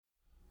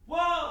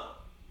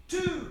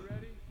2,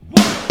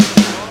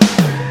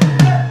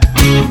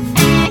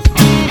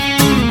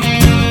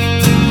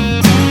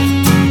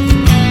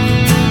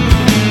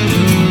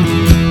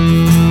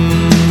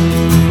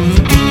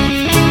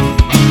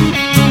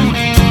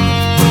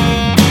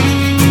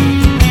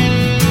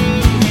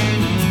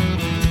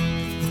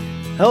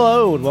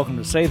 Hello, and welcome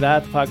to Say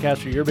That, the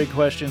podcast where your big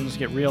questions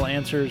get real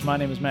answers. My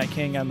name is Matt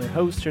King. I'm your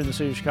host here in the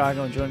city of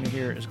Chicago, and joining me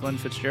here is Glenn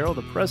Fitzgerald,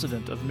 the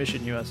president of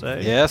Mission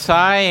USA. Yes,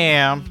 I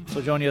am.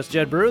 So joining us,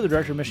 Jed Brewer, the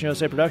director of Mission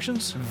USA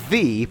Productions.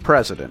 The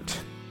president.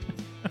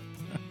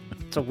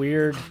 It's a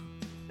weird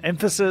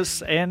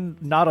emphasis and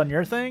not on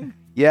your thing.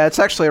 Yeah, it's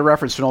actually a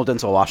reference to an old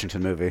Denzel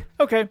Washington movie.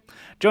 Okay.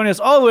 Joining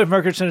us all the way from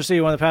Mercury, Tennessee,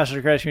 one of the pastors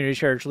of Christ Community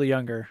Church, Lee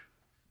Younger.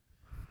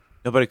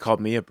 Nobody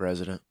called me a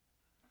president.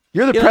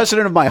 You're the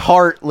president of my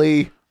heart,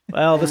 Lee.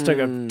 Well, this took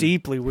a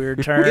deeply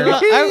weird turn. You know,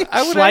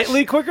 I would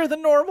Slightly quicker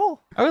than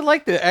normal. I would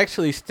like to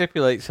actually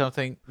stipulate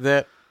something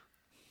that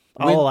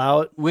All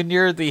out. when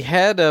you're the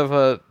head of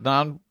a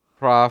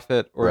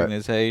nonprofit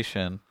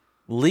organization,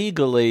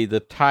 legally the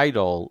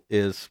title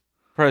is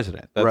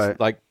president. That's Right.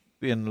 like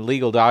in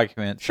legal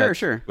documents. Sure, that's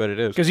sure. what it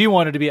is. Because you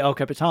wanted to be El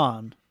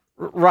Capitan.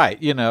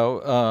 Right, you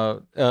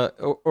know,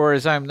 or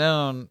as I'm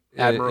known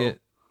Admiral.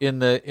 in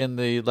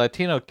the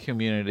Latino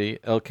community,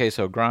 El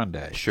Queso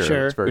Grande.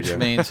 Sure. It's very Which good.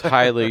 means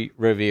highly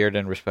revered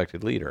and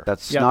respected leader.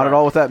 That's Yeah, not at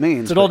all what that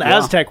means. It's an old but yeah.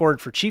 Aztec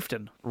word for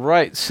chieftain.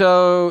 Right.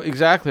 So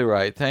exactly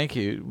right. Thank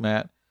you,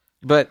 Matt.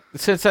 But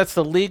since that's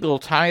the legal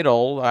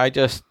title, I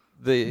just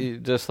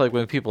like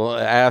when people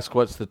ask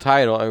what's the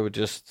title, I would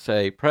just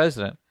say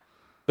president.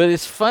 But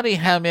it's funny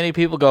how many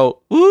people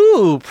go,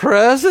 "Ooh,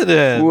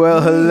 president."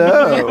 Well,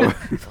 hello.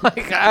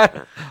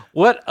 Like,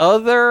 what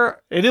other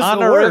It is the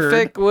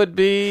honorific would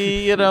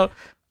be? You know,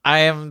 I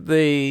am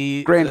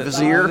the Grand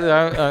Vizier.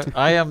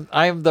 I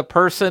am the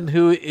person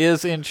who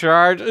is in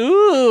charge.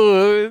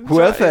 Ooh,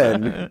 Well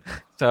then.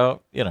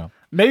 So you know.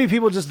 Maybe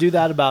people just do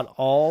that about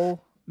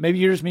all. Maybe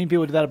you just mean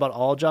people do that about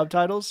all job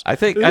titles. I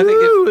think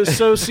Ooh,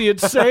 associate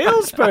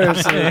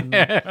salesperson.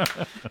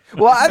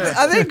 Well,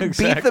 I think beat them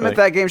Exactly. at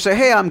that game. Say,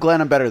 hey, I'm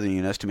Glenn. I'm better than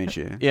you. Nice to meet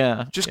you.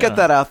 Yeah. Just you get know.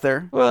 that out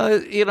there.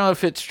 Well, you know,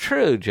 if it's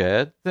true,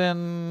 Jed,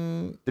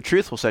 then The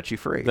truth will set you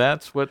free.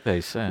 that's what they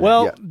say.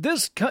 Well,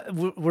 Yeah.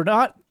 we're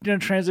not going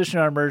to transition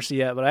our emergency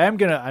yet, but I'm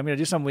gonna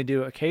do something we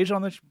do occasionally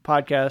on the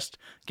podcast.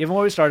 Given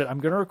where we started, I'm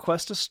going to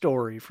request a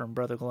story from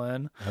Brother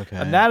Glenn, Okay.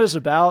 and that is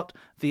about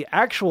the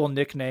actual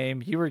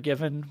nickname you were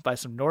given by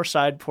some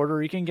Northside Puerto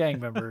Rican gang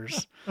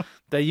members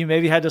that you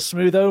maybe had to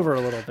smooth over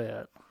a little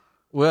bit.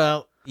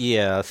 Well,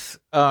 yes.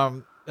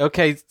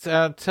 Okay,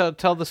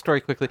 tell the story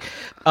quickly.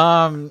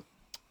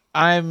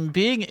 I'm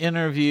being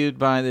interviewed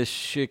by the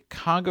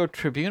Chicago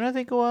Tribune, I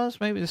think it was,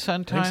 maybe the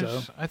Sun think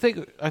Times. so. I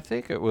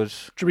think it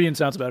was Tribune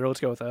sounds better. Let's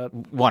go with that.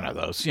 one of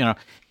those, you know.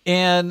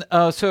 And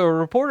so a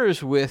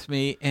reporter's with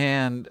me,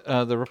 and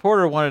the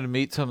reporter wanted to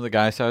meet some of the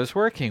guys I was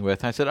working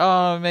with. I said,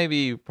 oh, maybe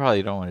you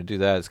probably don't want to do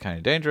that. It's kind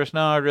of dangerous.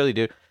 No, I really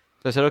do.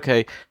 So I said,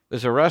 okay,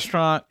 there's a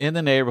restaurant in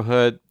the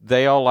neighborhood.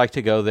 They all like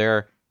to go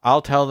there.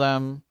 I'll tell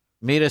them,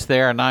 meet us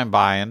there, and I'm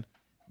buying.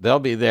 They'll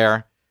be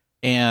there.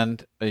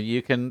 And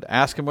you can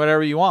ask them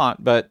whatever you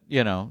want, but,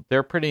 you know,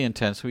 they're pretty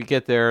intense. We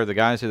get there, the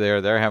guys are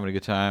there, they're having a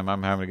good time,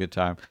 I'm having a good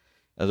time.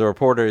 The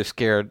reporter is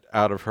scared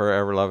out of her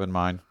ever-loving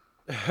mind.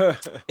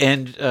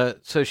 And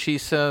so she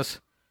says,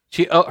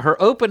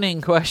 her opening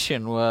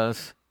question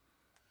was,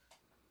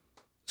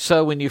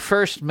 so when you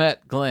first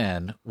met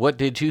Glenn, what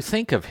did you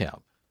think of him?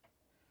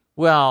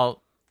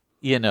 Well,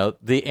 you know,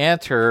 the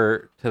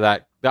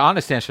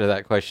honest answer to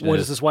that question What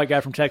is is this white guy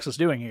from Texas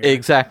doing here?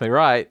 exactly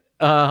right.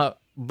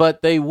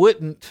 But they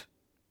wouldn't.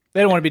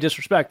 They don't want to be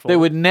disrespectful. They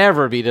would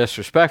never be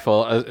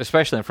disrespectful,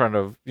 especially in front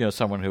of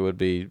someone who would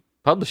be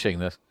publishing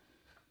this.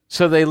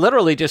 So they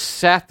literally just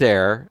sat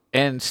there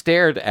and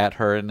stared at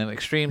her in an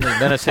extremely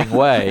menacing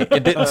way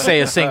and didn't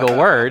say a single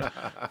word.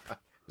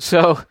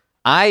 So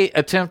I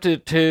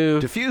attempted to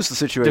Diffuse the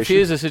situation.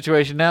 diffuse the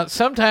situation. Now,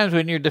 sometimes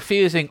when you're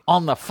diffusing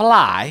on the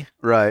fly,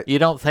 Right. you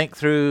don't think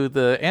through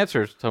the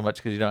answers so much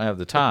because you don't have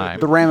the time.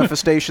 The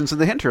ramifications in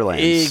the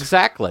hinterlands.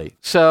 Exactly.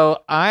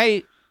 So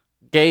I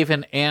gave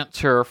an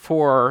answer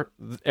for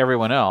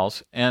everyone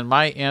else, and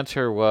my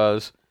answer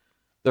was,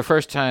 the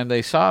first time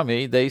they saw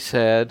me, they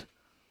said,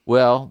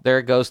 well,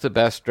 there goes the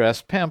best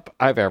dressed pimp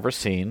I've ever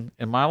seen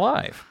in my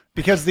life.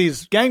 Because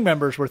these gang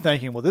members were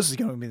thinking, well, this is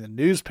going to be the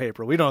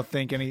newspaper. We don't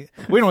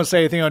say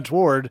anything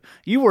untoward.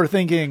 You were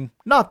thinking,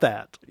 not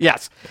that.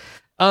 Yes.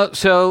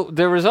 So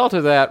the result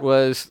of that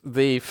was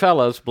the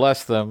fellows,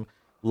 bless them,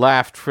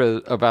 laughed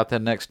for about the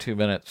next 2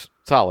 minutes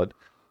solid.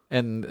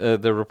 And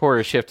the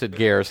reporter shifted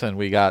gears, and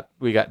we got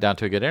down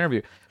to a good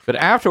interview. But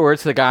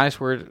afterwards, the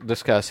guys were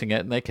discussing it,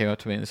 and they came up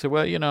to me and they said,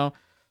 well, you know,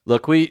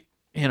 look, we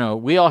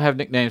all have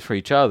nicknames for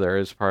each other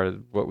as part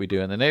of what we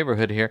do in the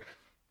neighborhood here.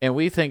 And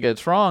we think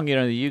it's wrong, you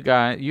know, you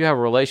have a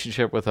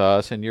relationship with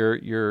us, and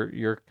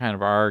you're kind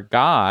of our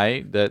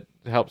guy that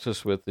helps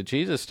us with the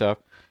Jesus stuff.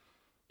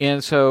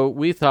 And so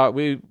we thought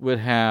we would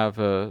have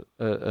a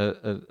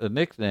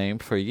nickname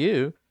for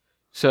you.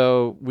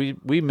 So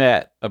we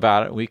met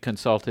about it. We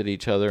consulted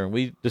each other, and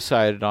we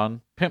decided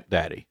on Pimp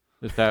Daddy.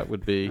 That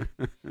would be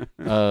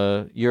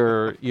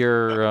your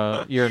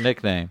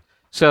nickname.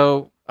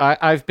 So I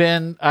have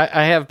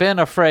been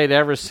afraid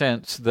ever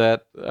since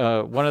that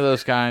one of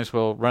those guys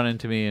will run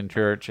into me in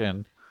church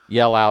and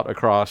yell out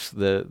across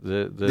the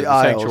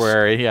aisles.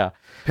 sanctuary. Yeah,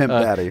 Pimp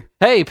Daddy.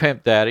 Hey,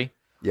 Pimp Daddy.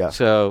 Yeah.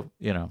 So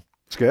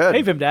It's good.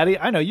 Hey, Pimp Daddy,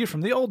 I know you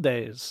from the old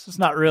days. It's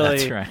not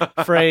really That's right.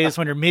 a phrase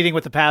when you're meeting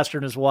with the pastor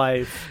and his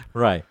wife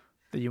right.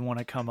 that you want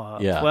to come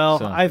up. Yeah, Well,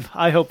 so-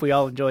 I hope we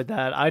all enjoyed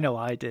that. I know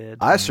I did.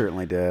 I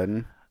certainly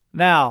did.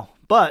 Now,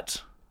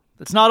 but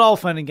it's not all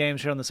fun and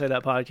games here on the Say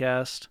That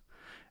podcast.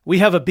 We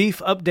have a beef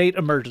update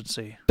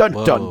emergency. Dun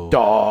Whoa. dun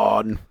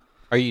dun.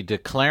 Are you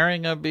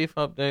declaring a beef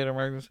update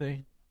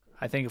emergency?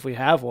 I think if we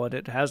have one,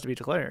 it has to be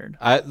declared.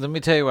 Let me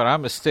tell you what.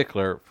 I'm a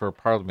stickler for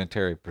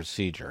parliamentary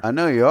procedure. I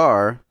know you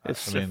are.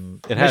 It's, I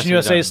mean, it has Mission to be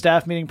USA's done.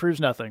 staff meeting proves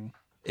nothing.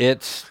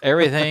 It's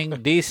everything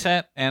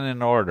decent and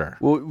in order.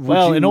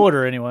 Well, in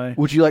order anyway.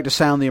 Would you like to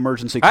sound the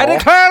emergency call? I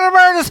declare an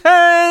emergency.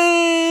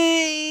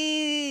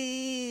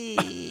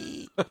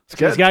 It's It's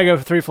good. got to go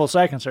for 3 full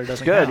seconds or it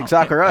doesn't Good. count.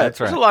 Exactly right. That's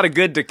There's a right. lot of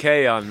good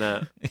decay on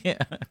that. Yeah.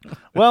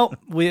 Well,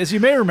 as you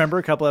may remember,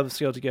 a couple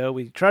episodes ago,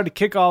 we tried to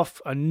kick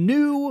off a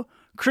new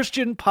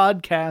Christian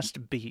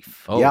podcast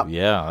beef. Oh Yep.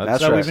 yeah.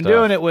 That's So right. we've been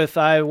doing it with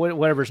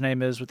whatever his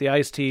name is, with the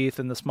ice teeth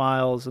and the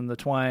smiles and the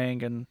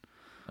twang and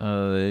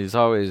He's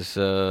always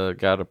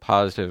got a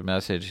positive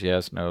message.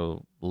 Yes,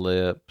 no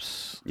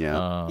lips.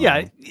 Yeah.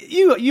 yeah,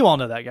 you all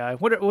know that guy.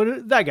 What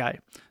that guy?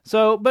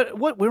 So, but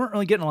we weren't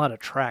really getting a lot of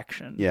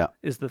traction. Yeah.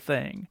 is the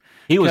thing.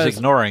 He was Because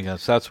ignoring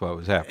us. That's what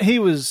was happening. He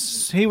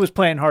was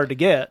playing hard to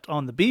get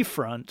on the beef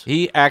front.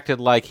 He acted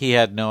like he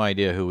had no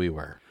idea who we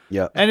were.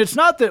 Yeah. And it's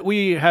not that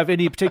we have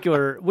any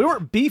particular. We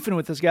weren't beefing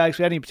with this guy because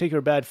we had any particular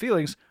bad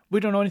feelings.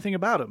 We don't know anything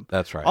about him.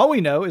 That's right. All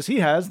we know is he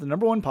has the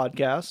 #1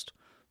 podcast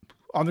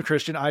on the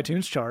Christian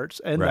iTunes charts,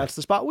 and Right. that's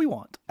the spot we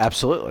want.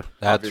 Absolutely.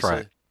 That's obviously.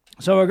 right.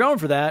 So we're going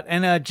for that,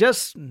 and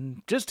just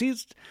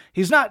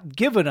he's not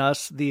giving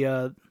us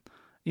the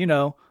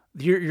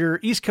your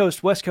East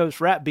Coast West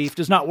Coast rap beef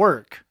does not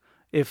work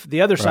if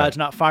the other side's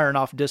not firing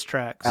off diss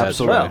tracks as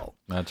Absolutely. well.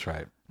 That's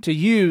right. To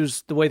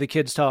use the way the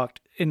kids talked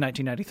in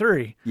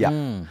 1993 Yeah.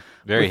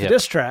 Very with the hip.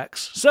 diss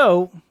tracks.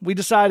 So we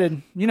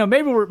decided,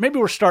 maybe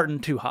we're starting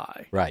too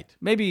high. Right.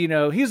 Maybe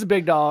he's a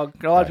big dog.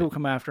 Got a lot of people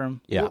come after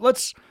him. Yeah. Well,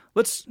 let's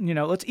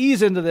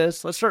ease into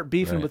this. Let's start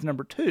beefing Right. with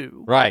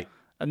 #2, Right.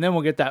 and then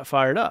we'll get that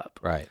fired up.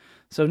 Right.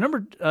 So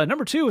number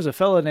 2 is a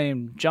fella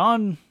named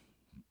John,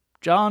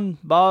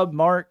 Bob,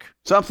 Mark,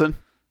 Something. John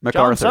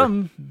MacArthur.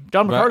 John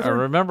I MacArthur.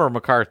 remember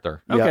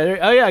MacArthur. Okay.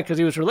 Oh yeah, because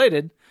he was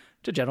related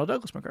to General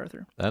Douglas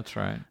MacArthur. That's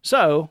right.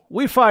 So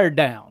we fired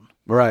down.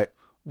 Right.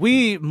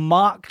 We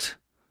mocked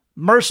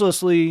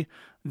mercilessly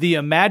the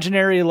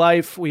imaginary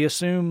life we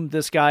assume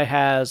this guy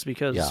has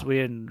because Yeah. we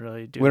didn't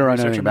really do We don't know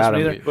research anything on about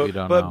this him. either. We But,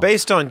 don't but know.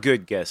 based on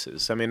good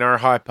guesses, I mean, our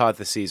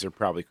hypotheses are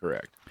probably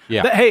correct.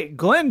 Yeah. But, hey,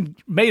 Glenn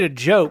made a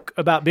joke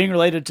about being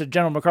related to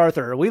General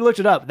MacArthur. We looked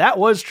it up. That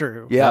was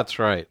true. Yeah. That's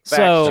right.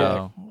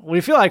 So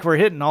we feel like we're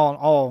hitting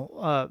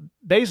all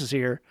bases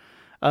here.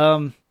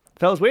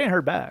 Fellas, we ain't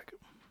heard back.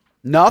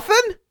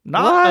 Nothing?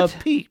 Not What? a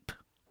peep.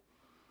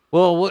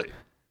 Well,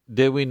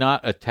 did we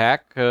not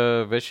attack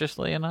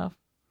viciously enough?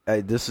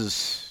 This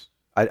is.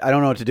 I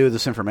don't know what to do with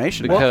this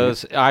information.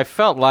 Because I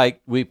felt like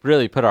we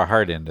really put our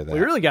heart into that. We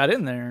really got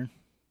in there.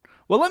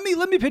 Well, let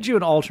me pitch you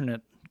an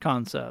alternate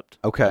concept.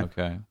 Okay.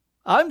 Okay.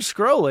 I'm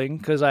scrolling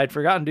because I'd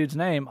forgotten dude's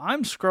name.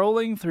 I'm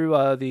scrolling through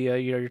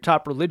your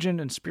top religion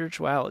and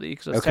spirituality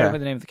because that's Okay. technically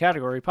the name of the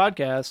category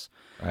podcasts,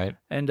 Right.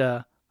 and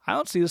I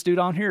don't see this dude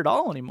on here at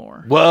all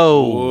anymore.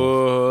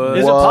 Whoa.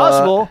 Is it What?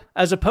 possible,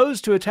 as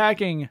opposed to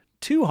attacking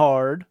too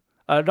hard,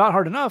 not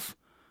hard enough,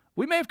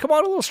 we may have come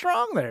on a little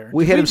strong there?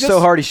 We Did hit him just- so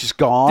hard he's just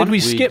gone. Did we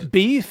skip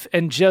beef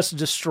and just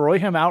destroy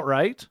him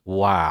outright?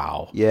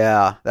 Wow.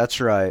 Yeah, that's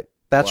right.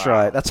 That's Wow.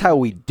 right. That's how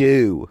we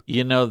do.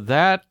 You know,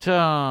 that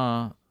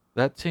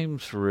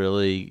seems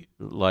really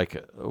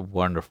like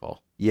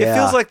wonderful. Yeah. It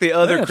feels like the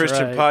other That's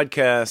Christian right.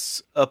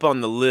 podcasts up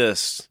on the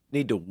list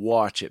need to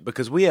watch it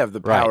because we have the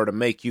power Right. to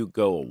make you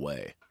go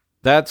away.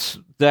 That's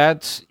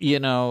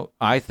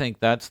I think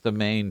that's the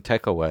main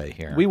takeaway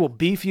here. We will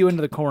beef you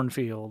into the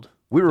cornfield.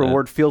 we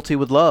reward fealty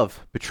with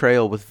love,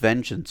 betrayal with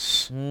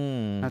vengeance.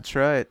 Hmm. That's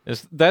right.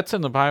 That's in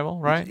the Bible,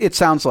 right? It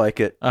sounds like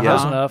it. Uh-huh.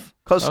 Close Yeah. enough.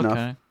 Close Okay.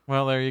 enough.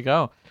 Well, there you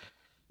go.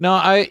 No,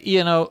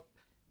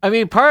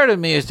 part of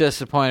me is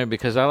disappointed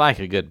because I like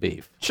a good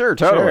beef. Sure,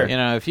 totally. You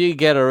know, if you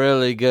get a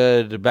really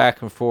good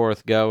back and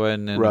forth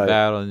going in Right. the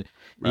battle, and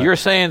you're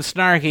saying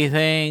snarky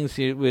things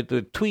with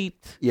the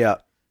tweet, Yeah.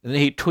 and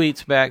he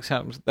tweets back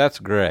something, that's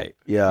great.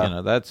 Yeah. You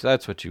know, that's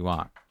what you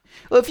want.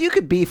 Well, if you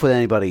could beef with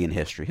anybody in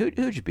history,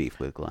 who'd you beef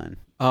with, Glenn?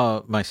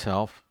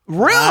 Myself.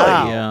 Really?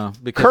 Yeah.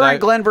 Because Current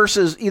Glenn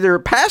versus either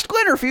past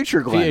Glenn or future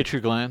Glenn? Future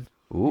Glenn.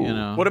 Ooh. You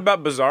know. What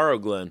about Bizarro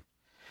Glenn?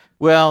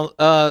 Well,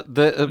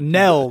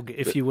 Nelg,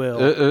 if you will.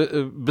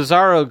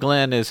 Bizarro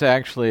Glenn is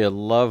actually a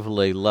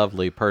lovely,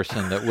 lovely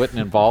person that wouldn't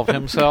involve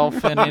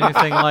himself in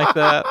anything like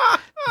that.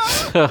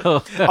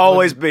 So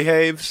Always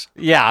behaves.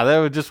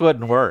 yeah, just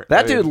wouldn't work.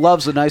 That dude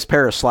loves a nice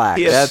pair of slacks.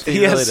 He has, He he,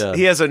 really has, does.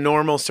 he has a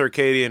normal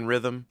circadian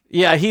rhythm.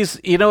 Yeah,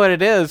 you know what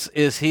it is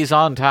he's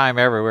on time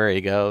everywhere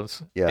he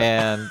goes. Yeah.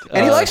 And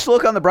And he likes to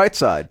look on the bright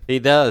side. he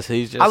does.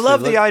 He's just I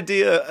love the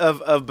idea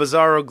of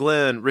Bizarro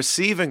Glenn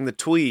receiving the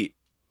tweet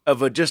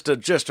of just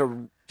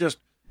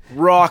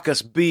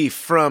raucous beef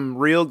from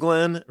Real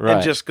Glenn Right.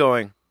 and just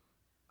going,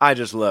 I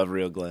just love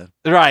Real Glenn.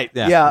 right.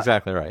 Yeah, Yeah.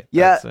 exactly right.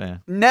 Yeah,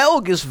 That's,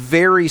 Nelg is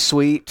very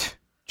sweet.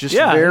 Just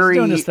Yeah, very, he's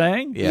doing his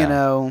thing. Yeah. you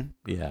know.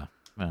 yeah.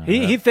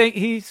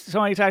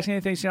 Somebody texts me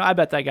and thinks, I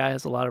bet that guy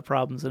has a lot of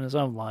problems in his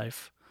own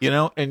life. You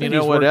know, and you that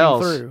know he's what working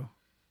else through.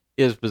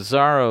 is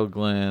Bizarro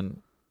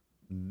Glenn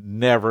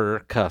never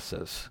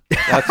cusses.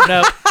 That's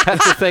No,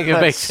 that's the thing that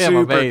That's makes him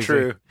super amazing.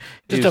 true.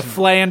 just He's- a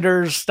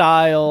Flanders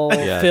style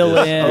Yeah, fill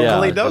just- in. yeah.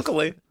 Oakley just-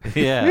 dokley.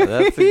 Yeah,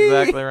 that's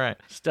exactly right.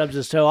 Stubs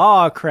his toe.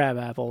 Oh, crab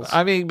apples.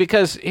 I mean,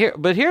 because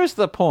here's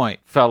the point,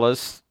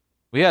 fellas.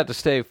 We have to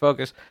stay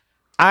focused.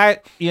 I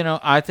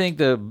think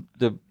the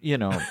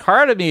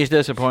part of me is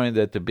disappointed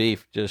that the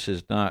beef just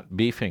is not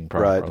beefing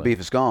properly. Right, the beef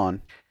is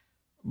gone.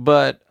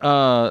 But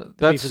the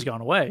that's beef has gone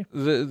away.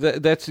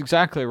 that's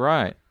exactly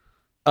right.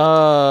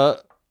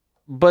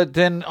 But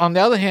then on the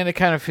other hand, it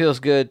kind of feels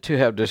good to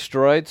have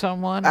destroyed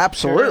someone.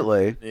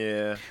 Absolutely.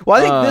 Yeah. Well,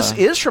 I think this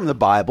is from the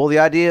Bible. The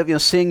idea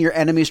of seeing your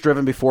enemies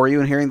driven before you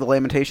and hearing the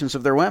lamentations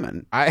of their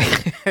women.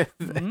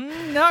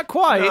 Not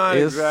quite. Not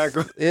Is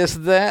exactly.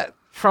 is that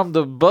from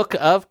the book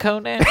of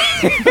Conan?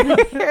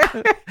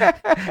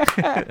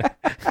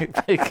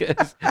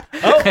 Because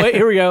Oh, wait,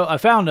 here we go. I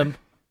found him.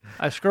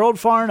 I scrolled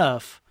far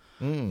enough.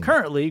 Hmm.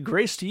 Currently,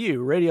 Grace to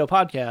You radio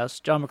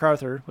podcast, John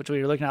MacArthur, which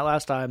we were looking at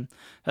last time,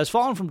 has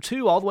fallen from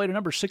 2 all the way to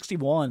number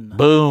 61.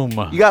 boom.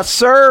 You got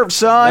served,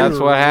 son. That's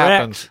what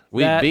happens.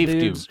 We that beefed you.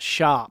 dude's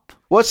shop.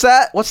 What's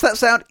that? What's that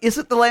sound? Is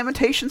it the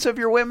lamentations of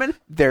your women?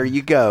 There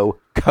you go,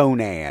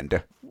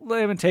 Conan.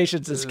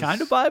 Lamentations is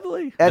kind of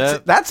Bible-y.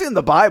 That's in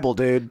the Bible,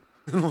 dude.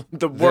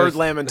 The word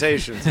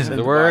lamentations. Is in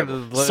The word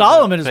Bible.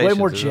 Solomon is way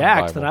more Patience in the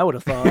jacked than Bible. I would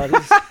have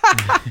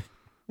thought.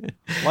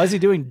 Why is he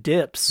doing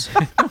dips?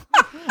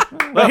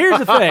 But here's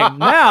the thing.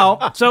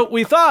 Now, so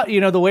we thought,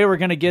 the way we're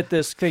going to get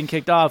this thing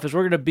kicked off is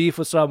we're going to beef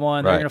with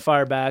someone, they're Right. going to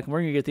fire back, and we're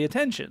going to get the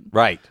attention.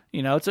 Right.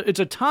 It's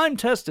a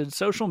time-tested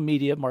social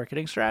media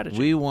marketing strategy.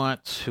 We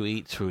want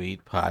sweet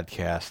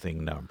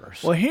podcasting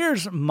numbers. Well,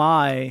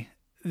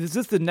 this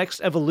is the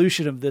next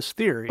evolution of this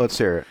theory. Let's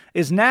hear it.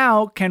 Is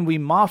now, can we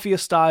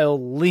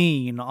mafia-style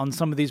lean on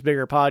some of these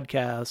bigger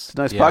podcasts? It's a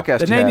nice Yeah. podcast. Then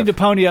to they have. need to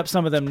pony up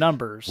some of them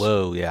numbers.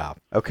 Whoa, yeah.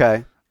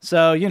 Okay.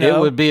 So, It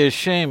would be a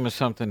shame if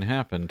something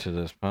happened to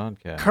this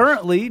podcast.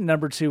 currently,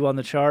 number 2 on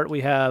the chart,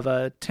 we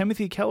have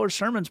Timothy Keller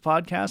Sermons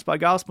podcast by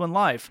Gospel in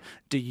Life.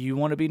 Do you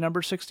want to be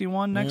number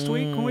 61 next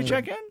week when we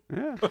check in?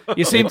 Yeah.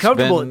 You seem It's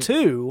comfortable been- at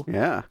 2.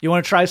 Yeah. You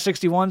want to try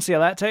 61, see how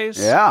that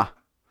tastes? Yeah.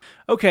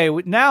 Okay,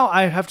 now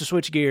I have to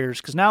switch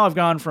gears because now I've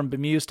gone from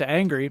bemused to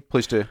angry.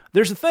 Please do.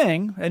 There's a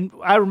thing, and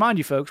I remind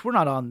you folks, we're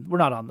not on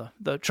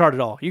the chart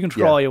at all. You can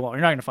scroll Yeah. all you want.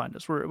 You're not going to find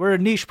us. We're a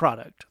niche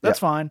product. That's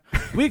fine.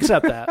 We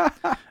accept that.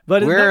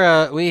 But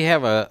we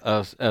have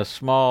a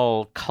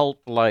small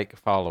cult-like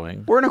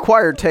following. We're an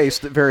acquired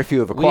taste that very few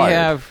have We acquired.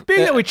 have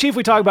being that we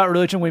chiefly talk about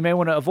religion, we may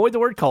want to avoid the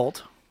word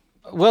cult.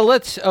 well.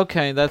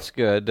 That's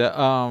good.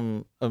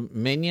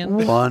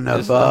 Minions. one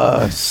of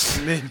us.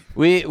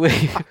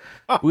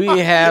 We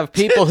have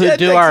people who That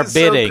do makes our it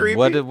so bidding. creepy.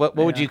 What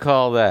would you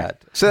call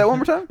that? Say that one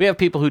more time. We have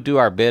people who do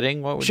our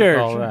bidding. What would Sure, you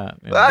call sure. that?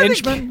 I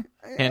think-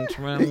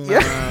 Henchman?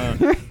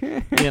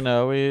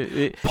 Henchmen.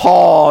 We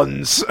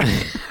Pawns.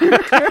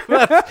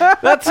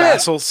 that's it.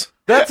 Vassals.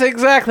 That's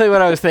exactly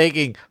what I was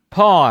thinking.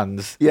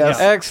 Pawns. Yes.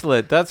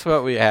 Excellent. That's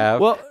what we have.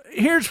 Well,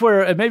 here's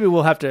where and maybe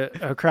we'll have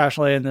to crash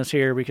land this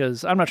here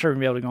because I'm not sure we're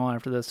going to be able to go on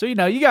after this. So,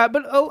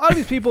 but a lot of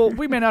these people,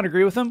 we may not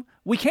agree with them.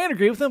 We can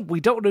agree with them. We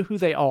don't know who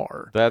they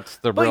are. that's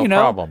the But, real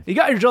problem. you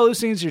got your Joel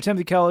Osteens, your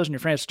Timothy Kellers, and your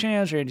Francis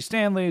Chans, your Andy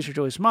Stanleys, your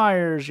Joyce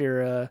Myers,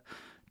 your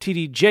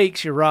T.D.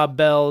 Jakes, your Rob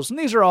Bells. And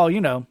these are all,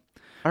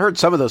 I heard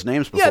some of those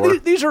names before. yeah,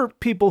 these are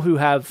people who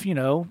have,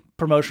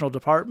 promotional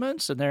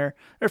departments and they're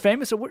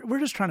famous. So we're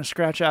just trying to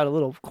scratch out a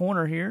little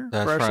corner here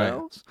That's for right.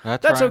 ourselves.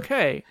 That's right.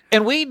 okay.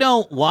 And we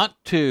don't want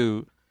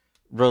to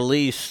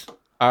release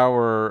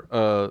our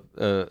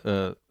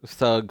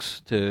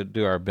thugs to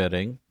do our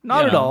bidding.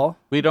 Not at all.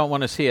 We don't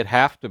want to see it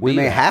have to be. we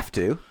may that. have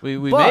to. We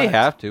But- may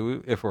have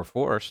to if we're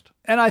forced.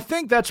 And I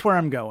think that's where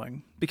I'm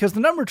going because the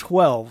number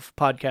 12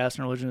 podcast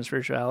in religion and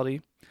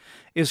spirituality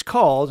is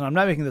called, and I'm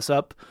not making this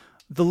up,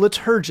 the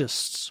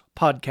Liturgists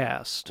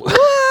podcast.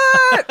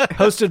 What?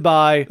 Hosted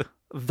by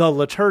the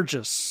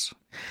Liturgists.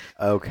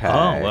 Okay.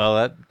 Oh, well,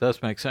 that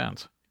does make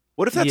sense.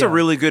 What if that's Yeah. a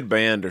really good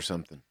band or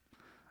something?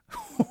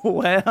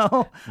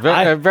 Well,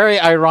 A very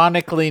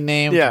ironically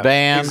named Yeah,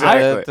 band.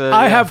 exactly. That,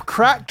 I yeah. have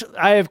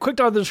clicked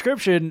on the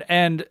description,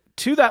 and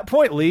to that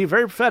point, Lee,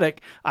 very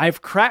prophetic,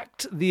 I've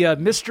cracked the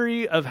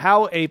mystery of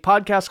how a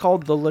podcast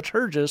called The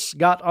Liturgists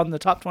got on the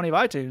top 20 of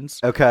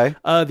iTunes. Okay.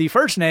 The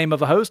first name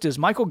of a host is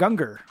Michael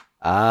Gunger.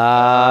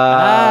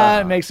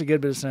 It makes a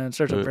good bit of sense.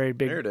 There's a very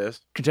There it big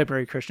is.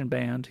 contemporary Christian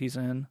band he's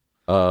in.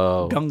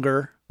 Oh,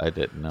 Gungor. I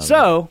didn't know.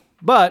 So,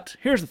 but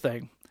here's the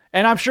thing.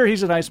 And I'm sure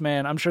he's a nice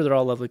man. I'm sure they're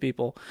all lovely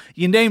people.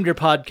 You named your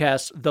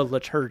podcast The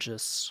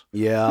Liturgists.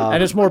 Yeah.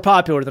 And it's more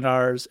popular than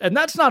ours. And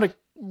that's not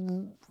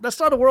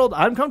a world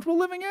I'm comfortable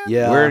living in.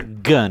 Yeah. we're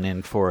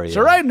gunning for you.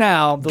 So right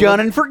now,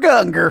 gunning for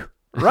Gunger.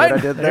 right what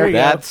I did there there? you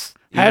That's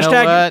go. you know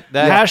what?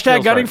 That Hashtag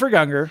feels gunning right. for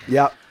Gungor.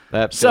 Yep.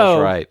 That feels So-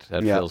 right.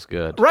 That Yeah. feels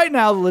good. Right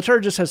now, The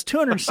Liturgist has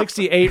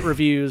 268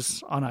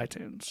 reviews on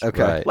iTunes.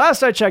 Okay. Right.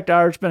 Last I checked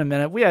ours, it's been a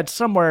minute. We had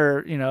somewhere,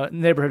 in the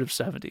neighborhood of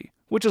 70,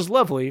 which is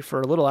lovely for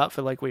a little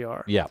outfit like we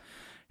are. Yeah.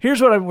 Here's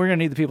what we're going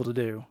to need the people to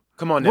do.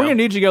 Come on We're now. going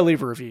to need you to go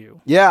leave a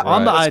review. Yeah.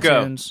 On Right. the Let's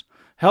go. iTunes.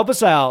 Help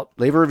us out.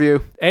 Leave a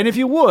review. And if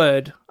you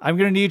would, I'm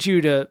going to need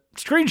you to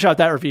screenshot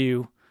that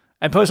review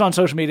and post on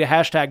social media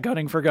hashtag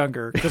gunning for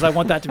Gungor because I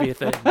want that to be a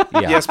thing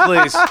Yeah. Yes,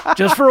 please.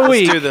 just for a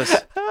week. Let's do this.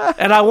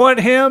 And I want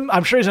him,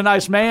 I'm sure he's a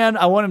nice man.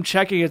 I want him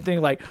checking and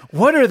thinking like,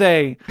 what are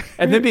they?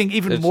 And then being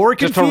even more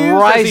Just confused.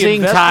 a as he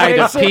rising tide of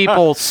investigates it.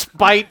 people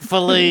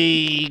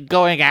spitefully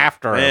going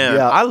after him. Man,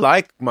 Yeah. I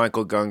like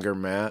Michael Gungor,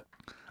 Matt.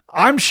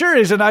 I'm sure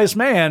he's a nice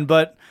man,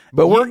 but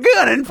We're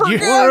gunning for You-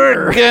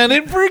 Gunger.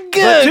 Gunning for but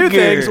good. two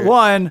things.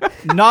 One,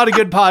 not a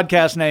good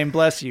podcast name,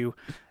 bless you.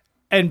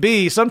 And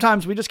B,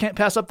 sometimes we just can't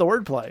pass up the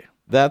wordplay.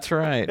 That's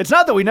right. It's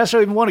not that we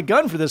necessarily even want a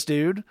gun for this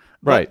dude.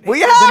 right.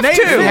 We have name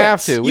to. fits. We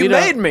have to. You We don't-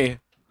 made me.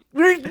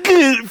 We're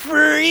good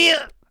for you.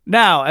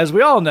 Now, as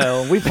we all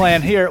know, we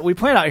plan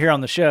out here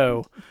on the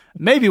show.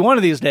 Maybe one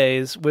of these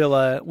days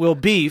we'll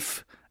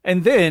beef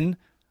and then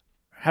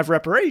have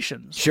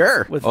reparations.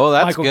 Sure. With Oh,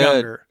 that's Michael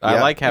good. Gungor. I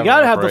Yeah. like You having got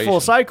to have the full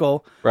reparations.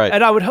 cycle, Right.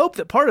 And I would hope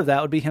that part of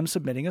that would be him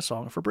submitting a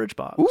song for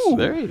Bridgebox. Ooh.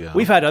 There you go.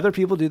 We've had other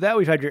people do that.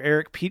 We've had your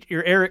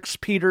Eric's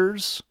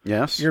Peters,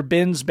 Yes. your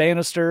Ben's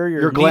Bannister,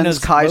 your Glenn's Nina's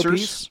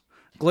Kaisers.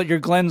 Lopez, your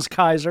Glenn's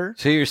Kaiser.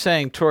 So you're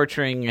saying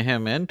torturing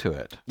him into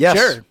it? Yes.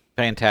 Sure.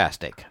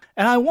 Fantastic.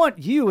 And I want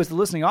you, as the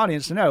listening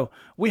audience, to know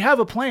we have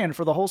a plan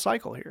for the whole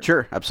cycle here.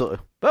 Sure. Absolutely.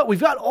 But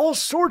we've got all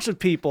sorts of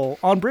people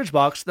on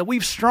Bridgebox that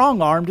we've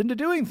strong-armed into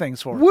doing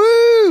things for.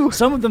 Woo!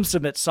 Some of them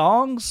submit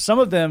songs. Some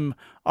of them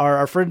are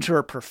our friends who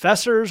are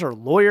professors or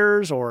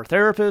lawyers or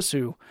therapists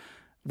who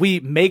we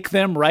make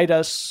them write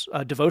us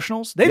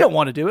devotionals. They don't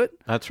want to do it.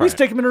 That's We right.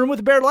 stick them in a room with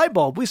a bare light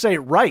bulb. We say,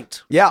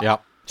 write. Yeah.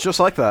 Yep. It's just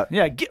like that.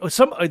 Yeah,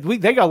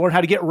 they got to learn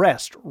how to get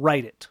rest.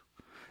 Write it.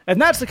 And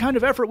that's the kind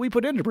of effort we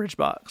put into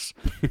Bridgebox.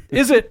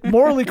 Is it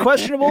morally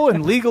questionable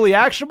and legally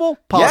actionable?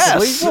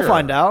 Possibly. Yes, We'll sure.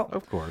 find out.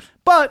 Of course.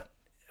 But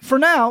for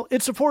now,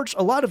 it supports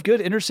a lot of good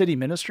inner city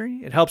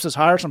ministry. It helps us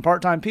hire some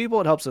part-time people.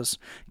 It helps us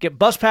get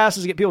bus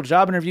passes, get people to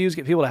job interviews,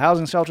 get people to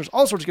housing shelters,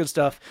 all sorts of good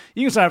stuff.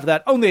 You can sign up for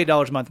that. Only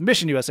 $8 a month.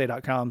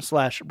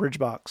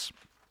 missionusa.com/bridgebox.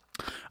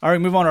 All right,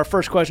 move on to our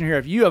first question here.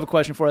 If you have a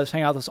question for us,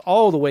 hang out with us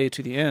all the way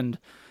to the end,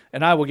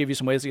 and I will give you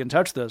some ways to get in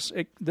touch with us.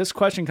 This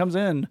question comes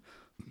in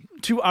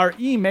to our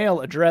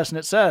email address, and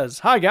it says,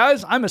 "Hi,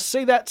 guys. I'm a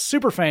Say That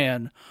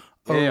Superfan,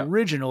 Yeah.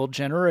 original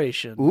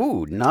generation.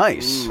 Ooh,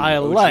 nice. I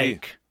OG.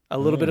 like a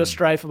little bit of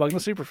strife among the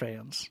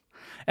superfans.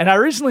 And I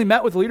recently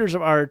met with leaders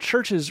of our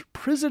church's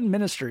prison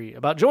ministry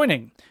about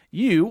joining.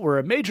 You were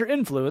a major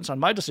influence on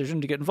my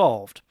decision to get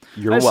involved."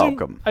 You're I assume-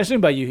 welcome. I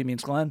assume by you he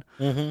means Glenn.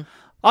 Mm-hmm.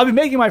 I'll be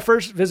making my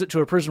first visit to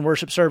a prison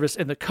worship service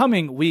in the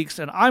coming weeks,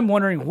 and I'm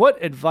wondering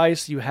what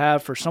advice you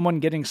have for someone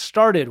getting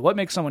started. What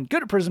makes someone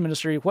good at prison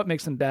ministry? What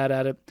makes them bad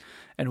at it?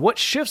 And what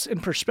shifts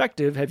in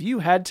perspective have you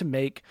had to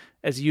make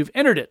as you've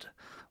entered it?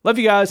 Love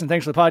you guys, and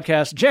thanks for the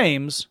podcast.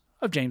 James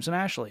of James and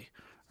Ashley,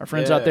 our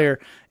friends out there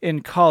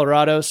in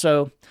Colorado.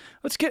 So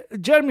let's get,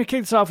 Jed, I'm going to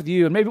kick this off with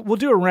you, and maybe we'll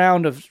do a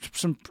round of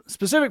some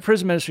specific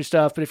prison ministry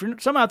stuff. But if you're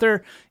some out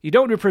there, you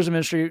don't do prison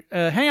ministry,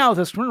 hang out with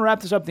us. We're going to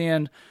wrap this up at the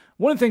end.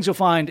 One of the things you'll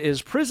find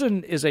is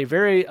prison is a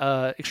very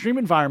extreme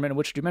environment in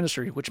which to do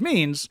ministry, which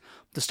means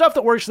the stuff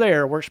that works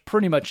there works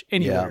pretty much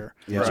anywhere.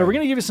 Yeah. So we're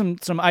going to give you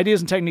some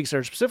ideas and techniques that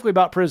are specifically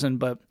about prison,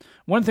 but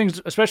one of the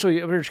things,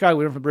 especially over here in Chicago,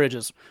 we learn from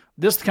Bridges,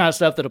 this is the kind of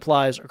stuff that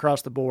applies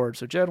across the board.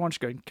 So Jed, why don't you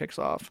go ahead and kick us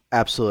off?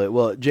 Absolutely.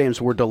 Well,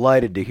 James, we're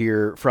delighted to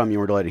hear from you.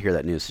 We're delighted to hear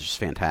that news. It's just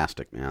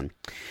fantastic, man.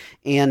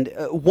 And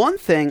one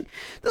thing,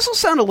 this will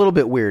sound a little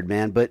bit weird,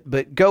 man,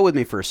 but go with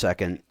me for a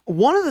second.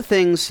 One of the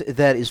things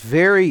that is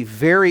very,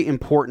 very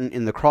important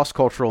in the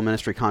cross-cultural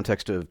ministry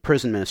context of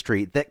prison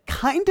ministry that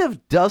kind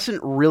of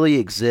doesn't really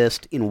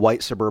exist in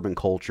white suburban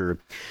culture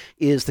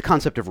is the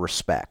concept of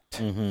respect.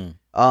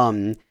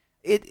 Mm-hmm.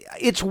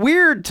 It's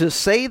weird to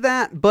say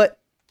that, but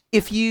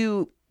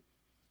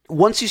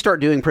once you start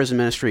doing prison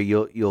ministry,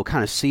 you'll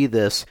kind of see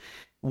this.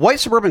 White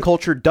suburban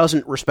culture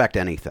doesn't respect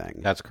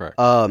anything. That's correct.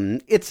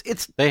 It's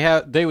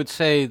They would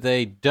say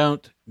they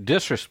don't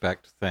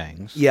disrespect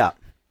things. yeah.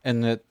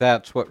 And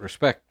that's what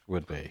respect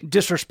would be.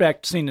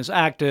 Disrespect seen as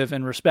active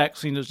and respect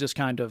seen as just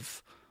kind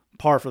of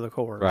par for the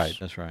course. Right,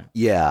 that's right.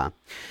 Yeah.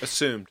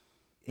 Assumed.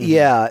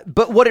 Yeah,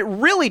 but what it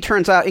really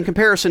turns out in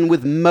comparison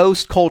with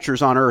most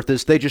cultures on Earth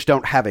is they just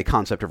don't have a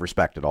concept of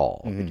respect at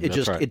all.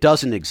 It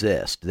doesn't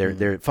exist.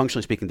 They're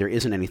functionally speaking, there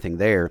isn't anything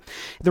there.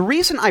 The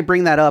reason I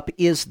bring that up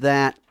is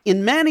that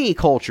In many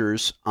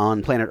cultures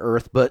on planet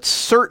Earth, but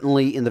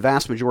certainly in the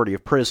vast majority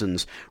of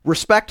prisons,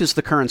 respect is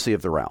the currency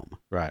of the realm.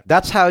 Right.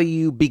 That's how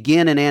you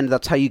begin and end.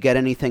 That's how you get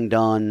anything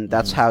done.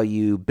 That's how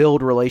you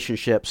build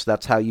relationships.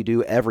 That's how you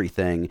do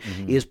everything,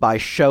 is by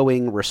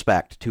showing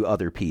respect to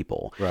other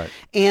people. Right.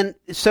 And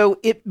so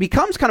it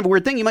becomes kind of a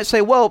weird thing. You might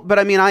say, well, but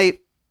I mean,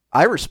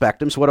 I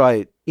respect him, so what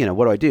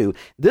do I do?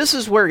 This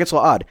is where it gets a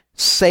little odd.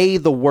 Say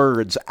the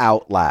words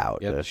out loud.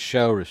 Yep.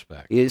 Show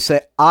respect. You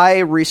say, I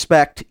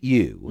respect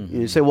you.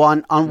 You say,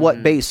 well, on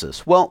what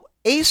basis? Well,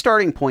 a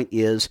starting point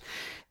is,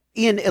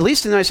 at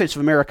least in the United States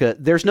of America,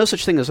 there's no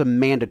such thing as a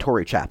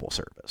mandatory chapel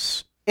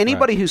service.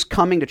 Anybody who's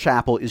coming to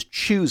chapel is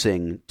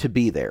choosing to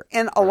be there.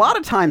 And a lot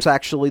of times,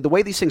 actually, the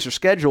way these things are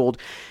scheduled,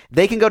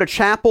 they can go to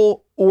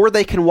chapel or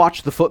they can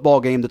watch the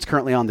football game that's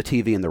currently on the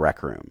TV in the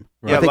rec room.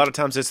 Yeah, a lot of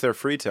times it's their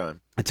free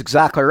time. That's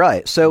exactly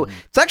right. So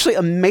it's actually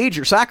a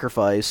major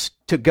sacrifice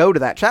to go to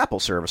that chapel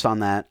service on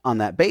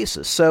that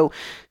basis. So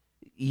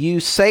you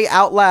say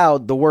out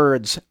loud the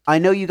words, I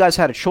know you guys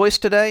had a choice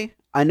today.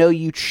 I know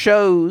you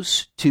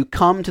chose to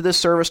come to this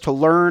service to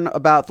learn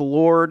about the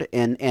Lord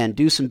and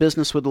do some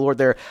business with the Lord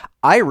there.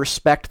 I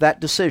respect that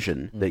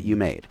decision that you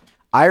made.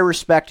 I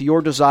respect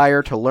your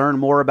desire to learn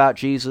more about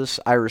Jesus.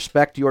 I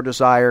respect your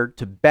desire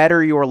to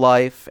better your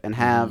life and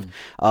have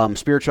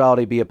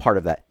spirituality be a part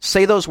of that.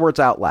 Say those words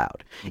out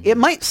loud. It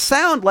might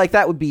sound like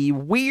that would be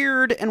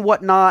weird and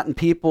whatnot, and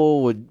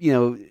people would,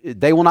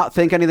 they will not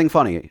think anything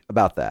funny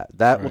about that.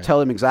 That will tell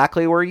them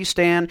exactly where you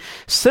stand.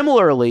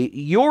 Similarly,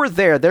 you're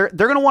there. They're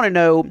going to want to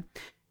know,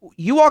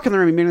 you walk in the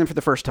room and meet him for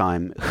the first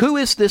time. Who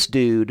is this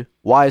dude?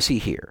 Why is he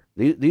here?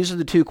 These are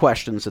the two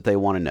questions that they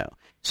want to know.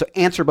 So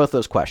answer both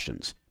those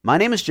questions. My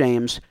name is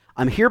James.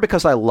 I'm here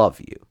because I love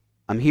you.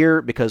 I'm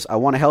here because I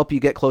want to help you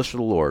get closer to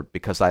the Lord,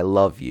 because I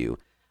love you.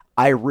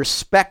 I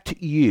respect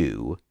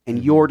you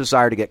and your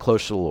desire to get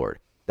closer to the Lord.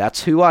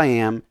 That's who I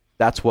am.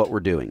 That's what we're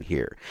doing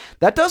here.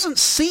 That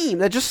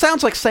just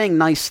sounds like saying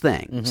nice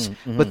things.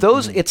 But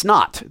it's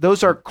not.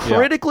 Those are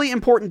critically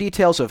important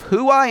details of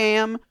who I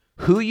am,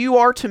 who you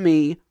are to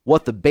me,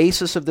 what the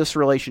basis of this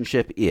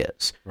relationship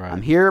is. Right.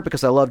 I'm here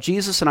because I love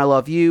Jesus and I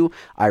love you.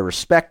 I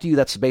respect you.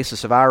 That's the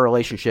basis of our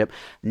relationship.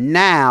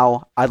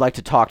 Now, I'd like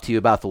to talk to you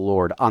about the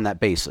Lord on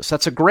that basis.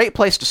 That's a great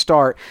place to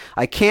start.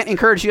 I can't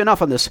encourage you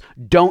enough on this.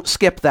 Don't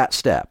skip that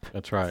step.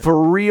 That's right. For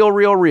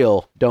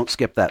real, don't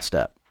skip that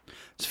step.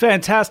 It's a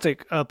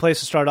fantastic place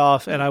to start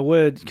off, and I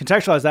would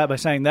contextualize that by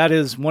saying that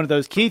is one of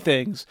those key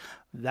things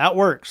that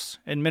works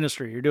in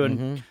ministry. You're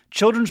doing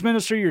children's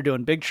ministry, you're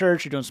doing big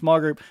church, you're doing small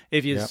group.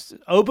 If you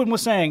open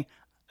with saying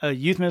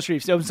youth ministry,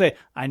 if you open say,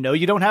 I know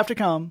you don't have to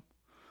come.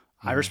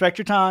 I respect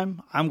your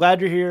time. I'm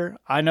glad you're here.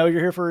 I know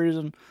you're here for a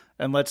reason,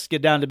 and let's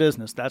get down to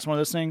business. That's one of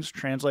those things,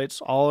 translates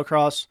all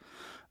across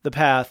the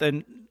path.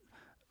 And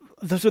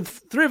the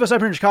three of us up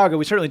here in Chicago,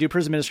 we certainly do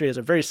prison ministry as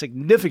a very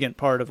significant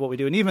part of what we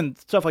do. And even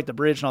stuff like the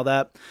Bridge and all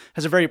that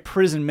has a very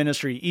prison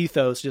ministry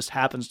ethos, just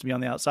happens to be on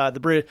the outside. The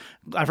Bridge,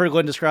 I've heard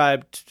Glenn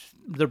describe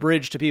the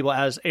Bridge to people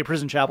as a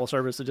prison chapel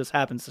service that just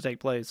happens to take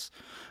place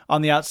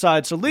on the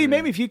outside. So Lee,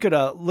 maybe if you could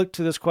look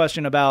to this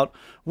question about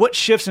what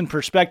shifts in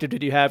perspective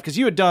did you have? Because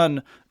you had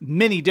done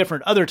many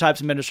different other types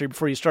of ministry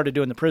before you started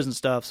doing the prison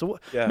stuff. So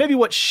maybe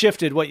what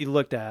shifted what you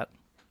looked at?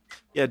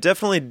 Yeah,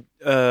 definitely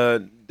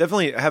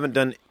haven't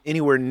done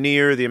anywhere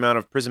near the amount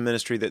of prison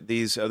ministry that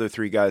these other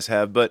three guys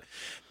have, but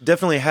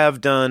definitely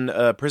have done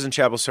prison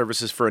chapel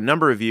services for a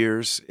number of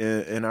years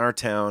in our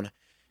town.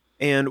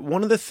 And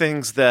one of the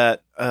things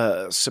that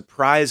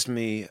surprised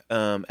me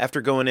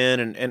after going in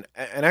and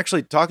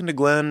actually talking to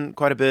Glenn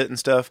quite a bit and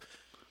stuff,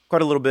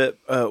 quite a little bit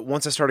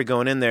once I started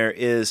going in there,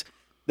 is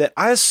that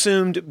I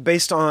assumed,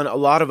 based on a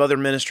lot of other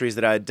ministries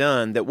that I had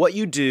done, that what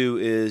you do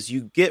is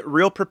you get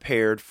real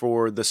prepared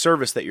for the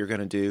service that you're going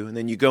to do, and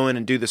then you go in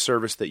and do the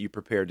service that you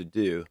prepared to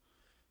do.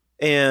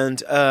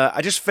 And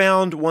I just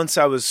found once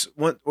I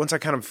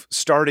kind of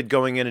started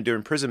going in and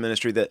doing prison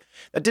ministry that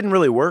didn't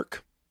really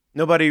work.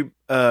 Nobody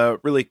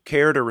really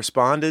cared or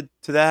responded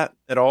to that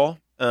at all.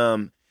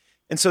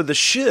 And so the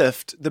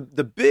shift,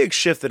 the big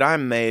shift that I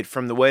made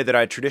from the way that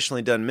I had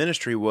traditionally done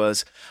ministry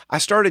was I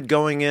started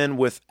going in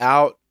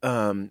without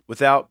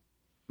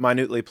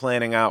minutely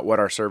planning out what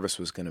our service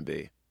was going to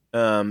be.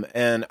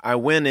 And I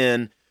went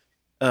in,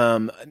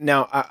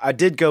 now I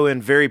did go in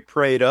very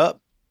prayed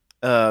up,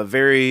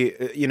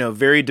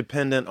 very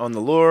dependent on the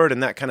Lord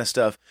and that kind of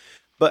stuff.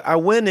 But I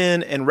went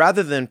in, and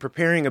rather than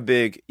preparing a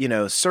big,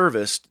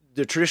 service,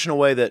 the traditional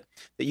way that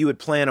you would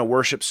plan a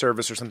worship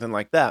service or something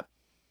like that,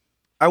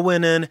 I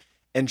went in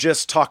and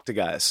just talk to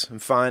guys and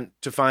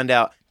find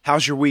out,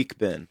 how's your week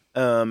been?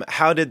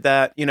 How did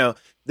that,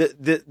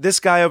 this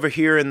guy over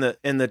here in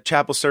the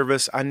chapel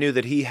service, I knew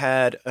that he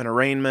had an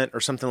arraignment or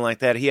something like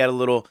that. He had a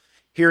little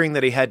hearing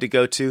that he had to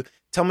go to.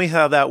 Tell me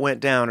how that went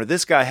down. Or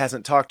this guy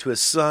hasn't talked to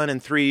his son in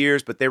 3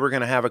 years, but they were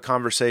going to have a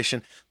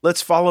conversation.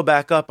 Let's follow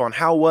back up on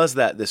how was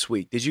that this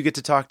week? Did you get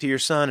to talk to your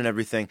son and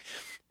everything?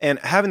 And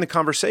having the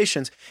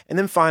conversations, and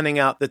then finding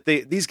out that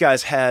these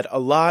guys had a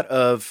lot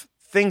of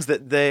things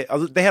that they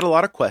had a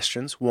lot of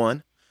questions.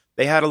 One,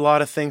 They had a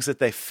lot of things that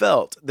they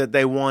felt that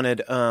they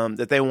wanted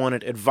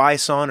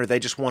advice on, or they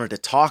just wanted to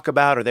talk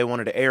about, or they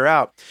wanted to air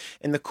out.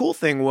 And the cool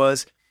thing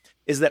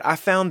is that I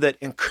found that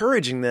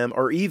encouraging them,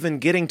 or even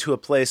getting to a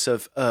place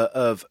of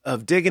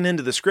digging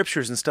into the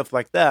scriptures and stuff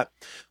like that,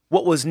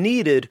 what was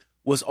needed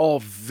was all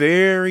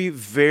very,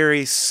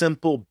 very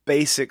simple,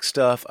 basic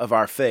stuff of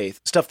our faith,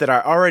 stuff that I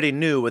already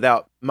knew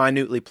without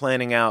minutely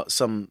planning out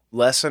some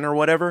lesson or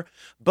whatever.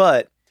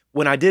 But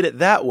when I did it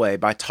that way,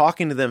 by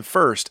talking to them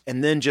first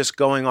and then just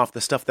going off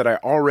the stuff that I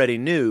already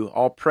knew,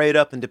 all prayed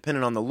up and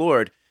dependent on the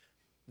Lord,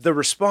 the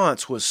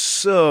response was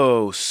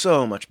so,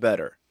 so much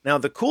better. Now,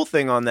 the cool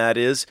thing on that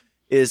is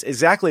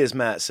exactly as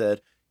Matt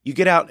said, you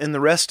get out in the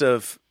rest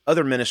of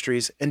other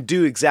ministries and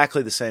do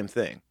exactly the same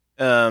thing.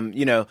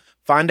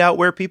 Find out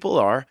where people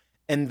are,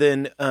 and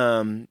then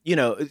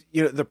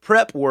the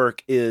prep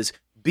work is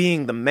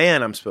being the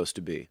man I'm supposed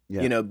to be.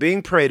 Yeah.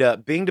 Being prayed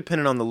up, being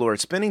dependent on the Lord,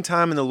 spending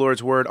time in the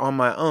Lord's Word on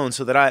my own,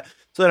 so that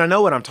I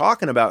know what I'm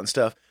talking about and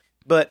stuff.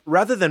 But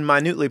rather than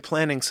minutely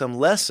planning some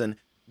lesson,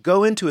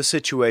 go into a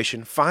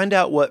situation, find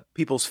out what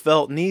people's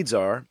felt needs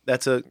are.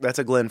 That's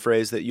a Glenn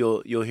phrase that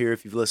you'll hear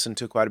if you've listened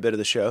to quite a bit of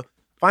the show.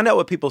 Find out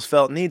what people's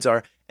felt needs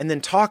are, and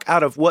then talk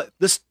out of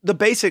the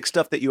basic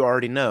stuff that you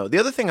already know. The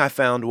other thing I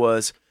found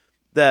was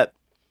that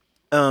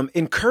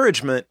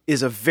encouragement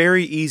is a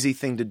very easy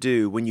thing to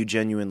do when you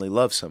genuinely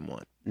love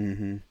someone.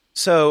 Mm-hmm.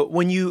 So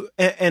when you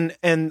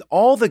and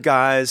all the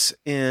guys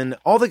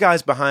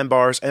behind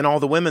bars, and all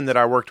the women that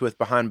I worked with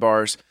behind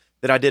bars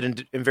that I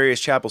did in various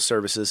chapel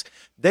services,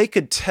 they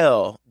could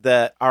tell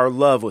that our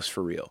love was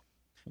for real.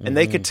 And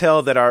they could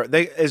tell that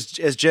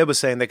as Jeb was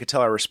saying, they could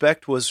tell our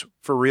respect was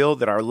for real,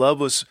 that our love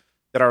was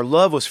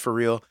for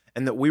real,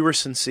 and that we were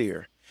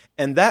sincere.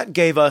 And that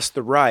gave us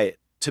the right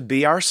to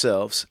be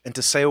ourselves and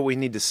to say what we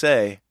need to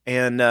say,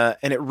 and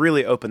it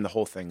really opened the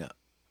whole thing up.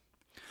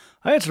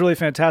 I think it's a really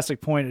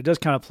fantastic point. It does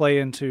kind of play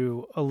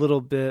into a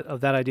little bit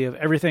of that idea of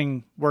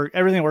everything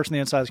that works on the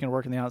inside is going to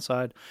work on the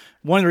outside.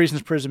 One of the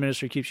reasons prison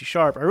ministry keeps you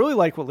sharp. I really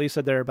like what Lee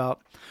said there about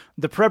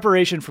the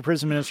preparation for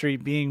prison ministry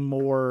being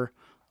more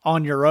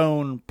on your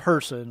own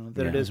person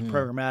than it is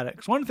programmatic.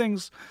 Because one of the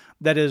things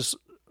that is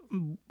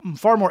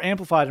far more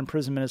amplified in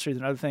prison ministry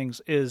than other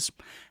things is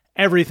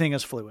everything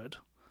is fluid.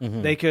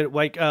 They could,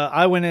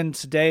 I went in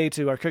today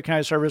to our Cook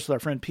County service with our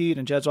friend Pete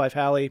and Jed's wife,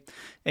 Hallie.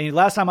 And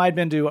last time I'd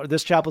been to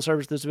this chapel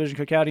service, this division,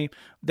 Cook County,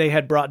 they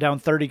had brought down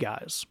 30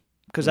 guys.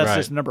 Because that's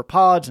just the number of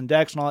pods and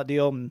decks and all that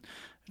deal. And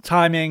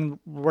timing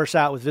works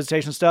out with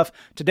visitation stuff.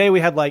 Today we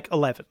had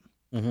 11.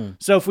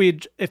 So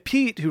if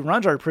Pete, who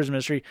runs our prison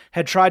ministry,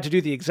 had tried to do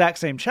the exact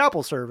same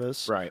chapel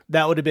service,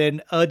 that would have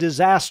been a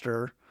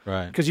disaster.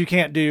 Right. Because you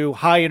can't do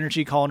high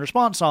energy call and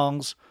response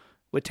songs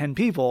with 10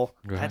 people.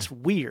 Right. That's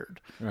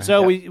weird. Right.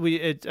 So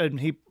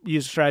he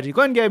used a strategy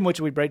Glenn gave him, which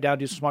we break down,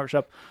 do some smart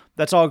stuff.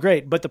 That's all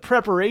great. But the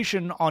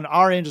preparation on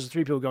our end as the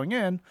 3 people going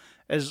in,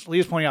 as Lee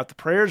was pointing out, the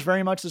prayer is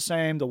very much the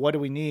same. The what do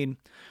we need?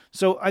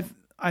 So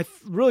I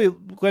really,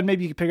 Glenn,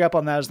 maybe you could pick up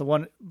on that as the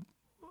one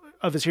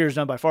of us here has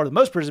done by far the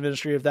most prison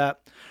ministry of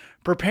that.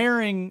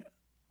 Preparing,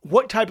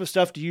 what type of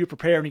stuff do you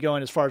prepare when you go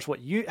in as far as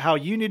how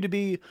you need to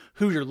be,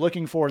 who you're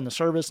looking for in the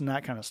service, and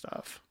that kind of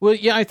stuff? Well,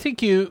 yeah, I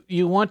think you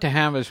want to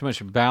have as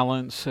much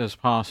balance as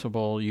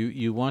possible.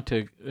 You want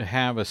to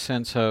have a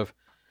sense of,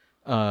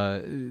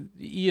 having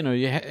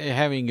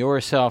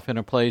yourself in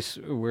a place,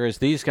 whereas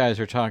these guys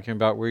are talking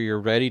about where you're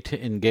ready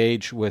to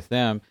engage with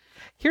them.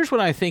 Here's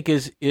what I think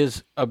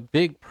is a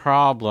big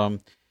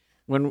problem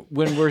when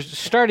we're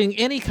starting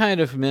any kind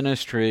of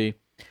ministry.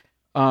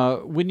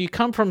 When you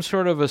come from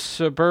sort of a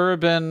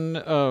suburban,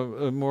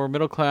 more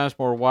middle-class,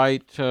 more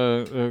white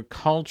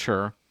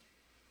culture,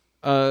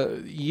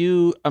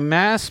 you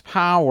amass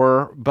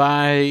power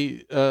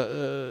by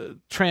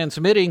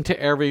transmitting to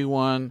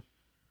everyone,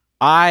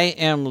 I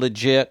am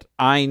legit,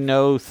 I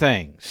know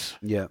things.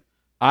 Yeah.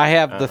 I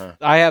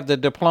have the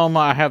diploma,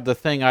 I have the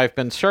thing, I've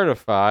been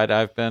certified,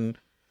 I've been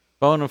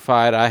bona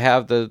fide, I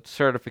have the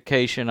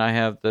certification, I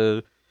have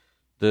the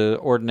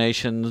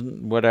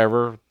ordination,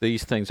 whatever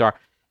these things are.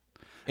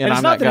 And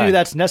it's not that maybe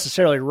that's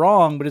necessarily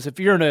wrong, but if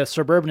you're in a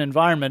suburban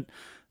environment,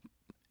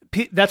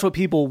 that's what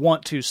people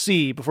want to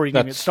see before you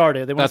can get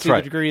started. They want to see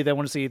the degree. They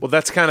want to see. Well,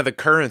 that's kind of the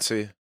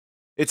currency.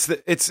 It's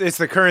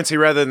the currency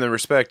rather than the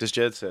respect, as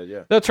Jed said.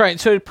 Yeah, that's right.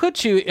 So it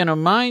puts you in a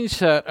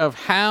mindset of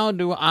how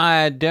do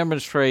I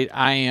demonstrate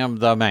I am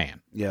the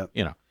man? Yeah,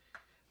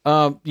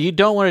 you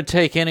don't want to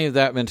take any of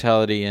that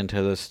mentality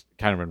into this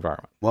kind of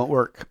environment. Won't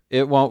work.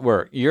 It won't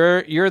work.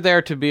 You're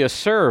there to be a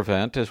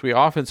servant, as we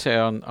often say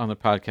on the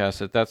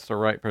podcast, that's the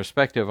right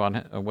perspective on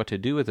what to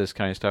do with this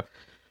kind of stuff.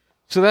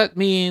 So that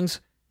means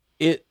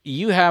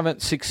you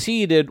haven't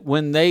succeeded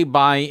when they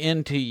buy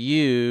into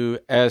you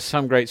as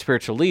some great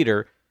spiritual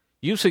leader.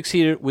 You've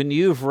succeeded when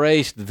you've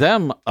raised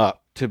them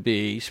up to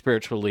be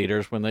spiritual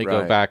leaders when they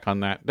go back on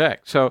that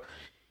deck. So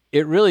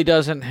it really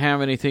doesn't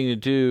have anything to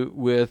do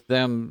with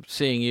them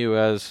seeing you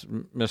as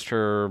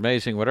Mr.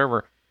 Amazing,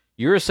 whatever.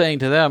 You're saying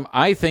to them,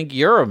 I think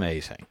you're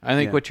amazing. I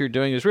think what you're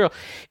doing is real.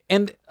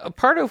 And a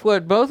part of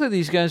what both of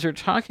these guys are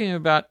talking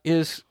about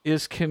is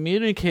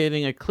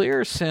communicating a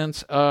clear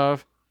sense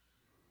of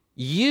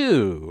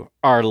you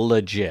are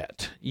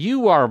legit.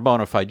 You are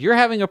bona fide. You're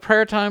having a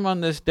prayer time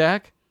on this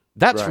deck.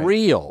 That's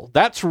real.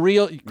 That's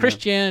real.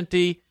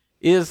 Christianity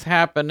is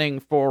happening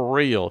for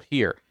real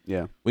here.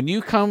 Yeah. When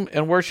you come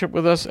and worship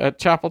with us at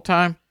chapel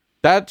time,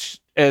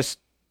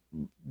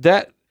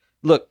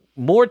 look,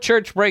 more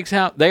church breaks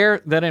out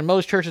there than in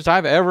most churches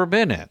I've ever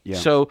been in. Yeah.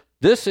 So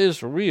this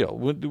is real.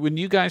 When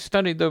you guys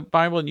study the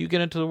Bible and you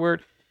get into the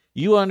Word,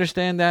 you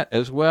understand that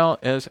as well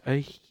as a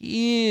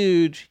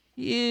huge,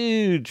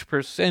 huge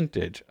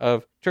percentage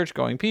of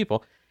church-going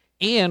people.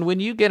 And when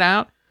you get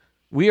out,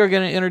 we are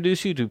going to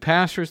introduce you to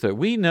pastors that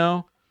we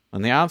know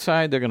on the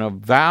outside. They're going to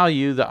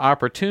value the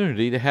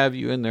opportunity to have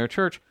you in their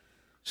church.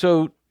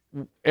 So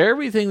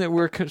everything that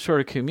we're sort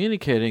of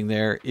communicating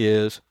there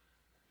is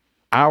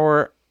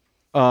our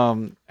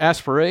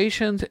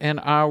aspirations and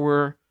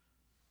our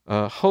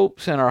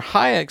hopes and our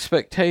high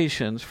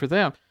expectations for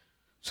them.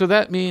 So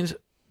that means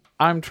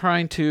I'm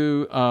trying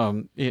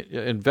to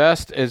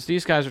invest, as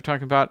these guys are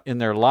talking about, in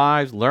their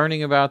lives,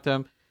 learning about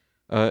them,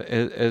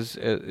 as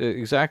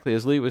exactly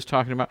as Lee was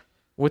talking about.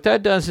 What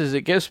that does is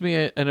it gives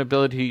me an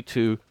ability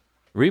to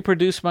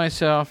reproduce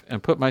myself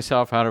and put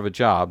myself out of a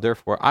job.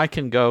 Therefore, I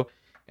can go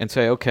and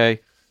say,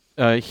 okay,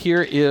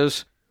 here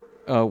is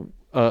a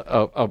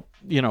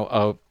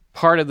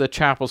part of the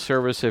chapel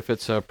service, if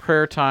it's a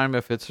prayer time,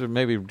 if it's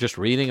maybe just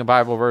reading a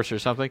Bible verse or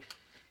something,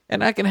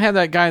 and I can have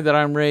that guy that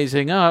I'm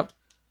raising up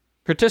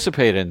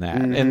participate in that.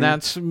 Mm-hmm. And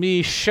that's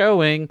me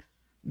showing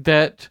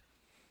that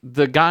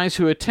the guys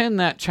who attend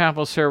that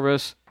chapel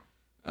service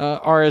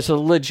are as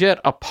legit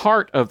a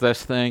part of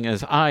this thing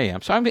as I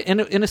am. So I'm,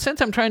 in a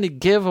sense, I'm trying to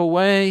give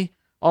away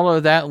all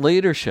of that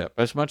leadership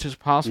as much as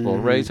possible,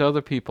 raise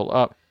other people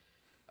up.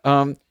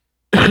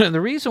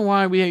 The reason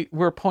why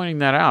we're pointing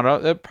that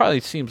out, it probably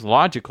seems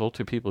logical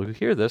to people who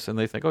hear this, and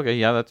they think, okay,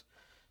 yeah,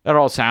 that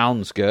all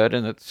sounds good,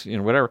 and it's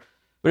whatever.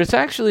 But it's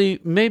actually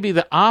maybe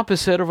the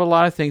opposite of a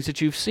lot of things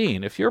that you've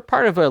seen. If you're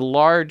part of a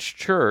large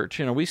church,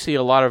 we see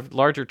a lot of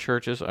larger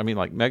churches,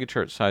 like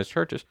megachurch-sized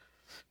churches,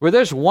 where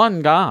there's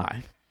one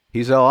guy.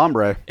 He's El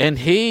Hombre. And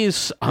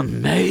he's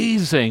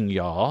amazing,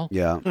 y'all.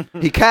 Yeah.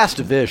 He cast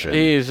a vision.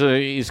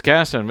 He's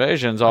casting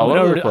visions all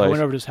over the place. I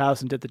went over to his house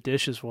and did the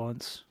dishes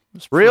once.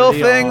 Real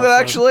thing awesome.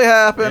 That actually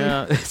happened.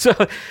 Yeah.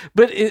 So,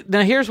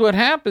 now here's what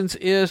happens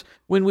is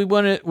when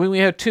we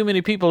have too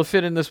many people to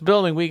fit in this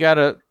building, we got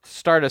to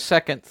start a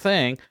second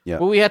thing. Yep.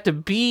 But we have to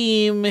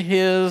beam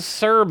his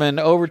sermon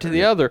over to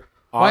the other.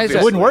 Why is that?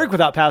 It wouldn't work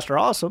without Pastor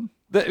Awesome.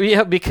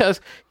 Yeah, because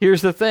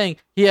here's the thing.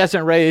 He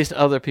hasn't raised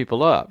other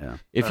people up. Yeah.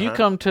 If you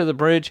come to the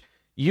bridge,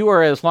 you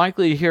are as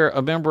likely to hear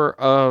a member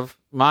of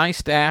my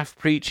staff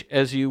preach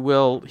as you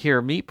will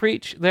hear me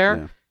preach there.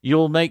 Yeah.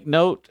 You'll make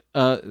note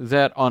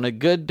that on a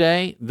good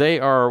day, they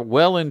are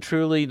well and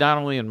truly not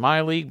only in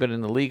my league, but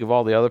in the league of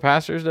all the other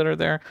pastors that are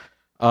there,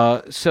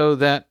 so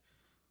that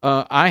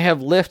I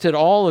have lifted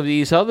all of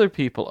these other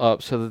people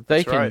up so that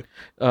they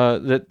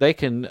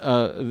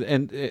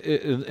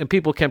and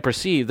people can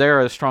perceive they're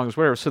as strong as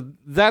whatever. So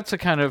that's a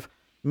kind of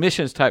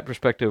missions type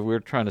perspective we're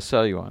trying to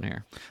sell you on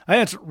here.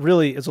 I think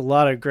it's a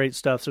lot of great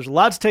stuff. There's a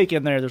lot to take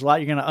in there. There's a lot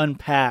you're going to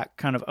unpack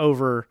kind of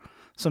over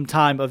some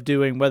time of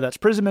doing, whether that's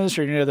prison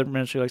ministry or any other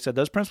ministry. Like I said,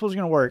 those principles are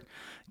going to work.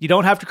 You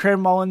don't have to cram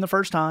them all in the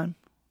first time.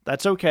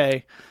 That's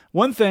okay.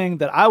 One thing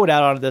that I would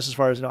add on to this, as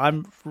far as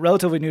I'm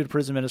relatively new to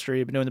prison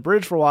ministry, I've been doing the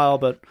bridge for a while,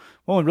 but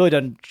we've really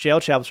done jail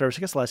chapel service,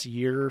 I guess, the last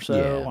year or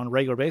so on a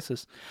regular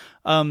basis.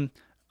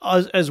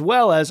 As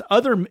well as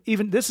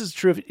even this is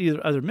true of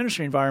other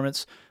ministry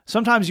environments.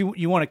 Sometimes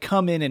you want to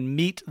come in and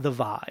meet the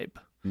vibe.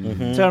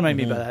 Mm-hmm. So what I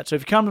mean by that. So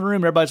if you come to the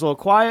room, everybody's a little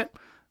quiet,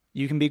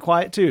 you can be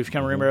quiet too. If you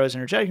come to the room, everybody's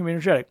energetic, you can be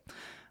energetic.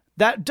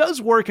 That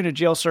does work in a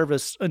jail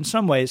service in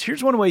some ways.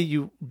 Here's one way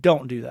you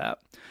don't do that.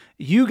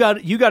 You got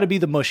to be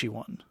the mushy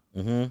one.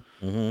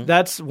 Mm-hmm. Mm-hmm.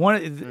 That's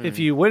one. If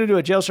you went into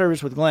a jail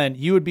service with Glenn,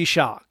 you would be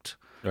shocked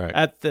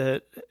at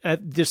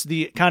just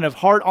the kind of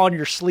heart on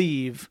your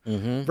sleeve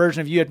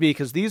version of you at be,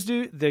 because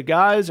the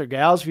guys or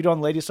gals, if you do it on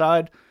the ladies'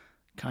 side,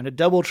 kind of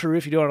double true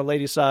if you do it on the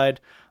ladies' side.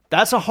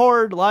 That's a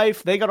hard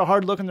life. They got a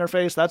hard look in their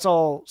face. That's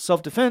all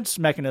self-defense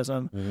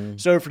mechanism. Mm-hmm.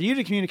 So for you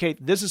to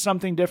communicate, this is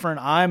something different.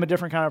 I'm a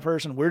different kind of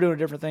person. We're doing a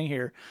different thing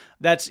here.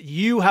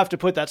 You have to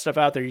put that stuff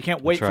out there. You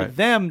can't wait for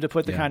them to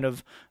put the kind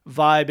of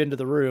vibe into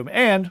the room.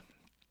 And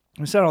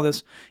I said all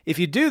this, if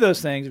you do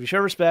those things, if you show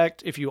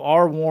respect, if you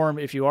are warm,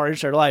 if you are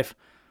interested in life,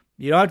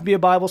 you don't have to be a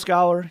Bible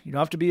scholar. You don't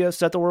have to be a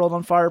set the world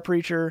on fire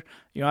preacher.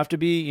 You don't have to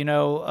be,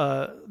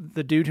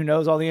 the dude who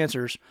knows all the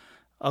answers.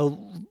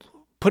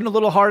 Putting a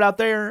little heart out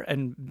there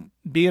and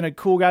being a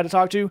cool guy to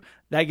talk to,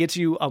 that gets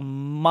you a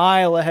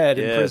mile ahead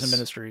in prison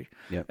ministry.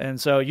 Yep.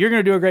 And so you're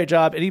going to do a great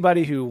job.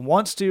 Anybody who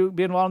wants to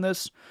be involved in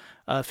this,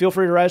 feel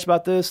free to write us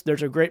about this.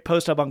 There's a great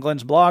post up on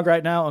Glenn's blog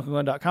right now,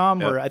 uncleglenn.com,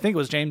 where I think it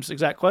was James'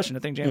 exact question. I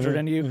think James wrote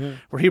into you,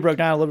 where he broke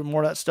down a little bit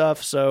more of that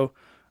stuff. So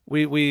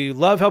we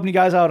love helping you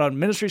guys out on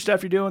ministry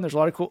stuff you're doing. There's a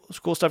lot of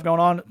cool stuff going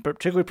on,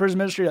 particularly prison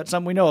ministry. That's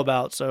something we know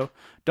about. So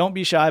don't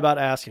be shy about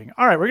asking.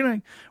 All right,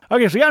 so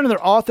we got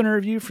another author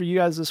interview for you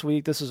guys this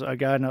week. This is a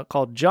guy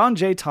called John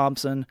J.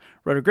 Thompson,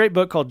 wrote a great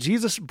book called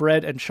Jesus,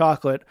 Bread, and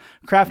Chocolate,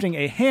 Crafting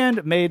a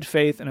Handmade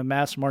Faith in a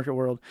Mass Market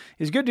World.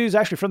 He's a good dude. He's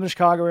actually from the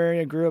Chicago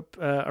area, grew up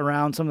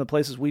around some of the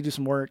places we do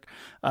some work.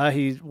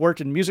 He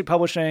worked in music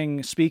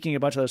publishing, speaking, a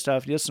bunch of other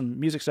stuff. He does some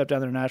music stuff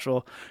down there in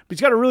Nashville. But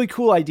he's got a really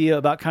cool idea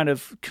about kind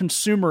of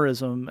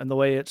consumerism and the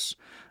way it's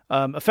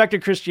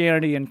affected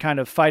Christianity and kind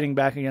of fighting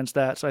back against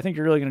that. So I think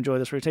you're really going to enjoy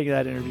this. We're taking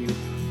that interview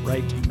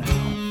right now.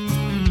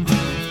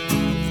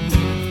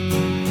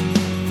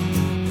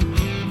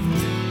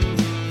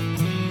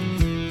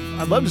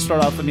 I'd love to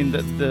start off. I mean,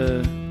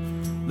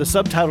 the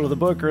subtitle of the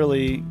book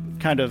really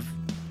kind of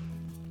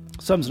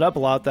sums it up a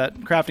lot, that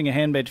crafting a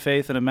handmade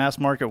faith in a mass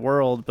market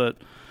world. But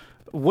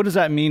what does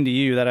that mean to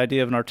you, that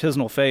idea of an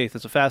artisanal faith?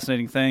 It's a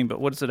fascinating thing,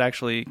 but what does it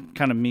actually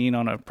kind of mean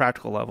on a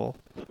practical level?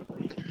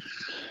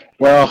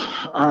 Well,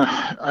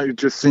 it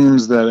just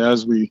seems that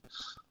as I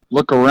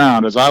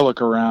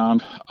look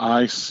around,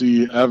 I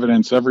see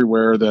evidence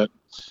everywhere that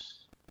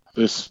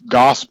this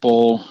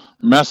gospel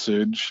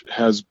message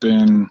has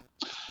been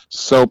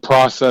so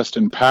processed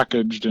and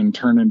packaged and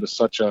turned into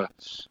such a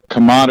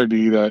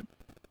commodity that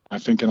I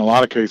think in a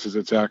lot of cases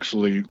it's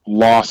actually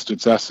lost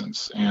its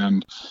essence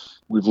and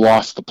we've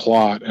lost the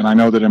plot. And I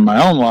know that in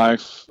my own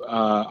life,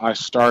 I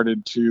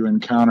started to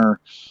encounter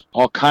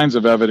all kinds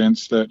of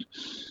evidence that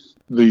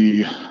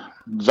the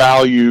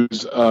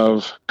values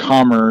of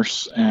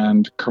commerce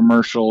and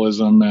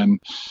commercialism and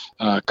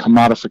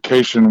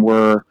commodification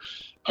were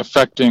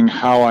affecting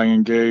how I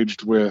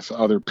engaged with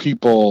other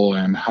people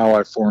and how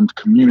I formed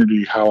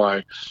community, how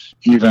I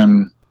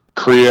even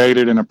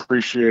created and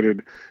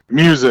appreciated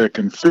music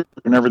and food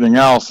and everything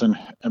else. And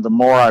the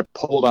more I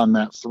pulled on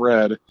that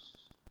thread,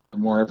 the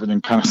more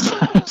everything kind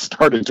of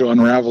started to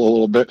unravel a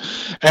little bit.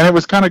 And it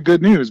was kind of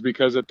good news,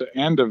 because at the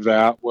end of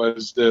that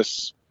was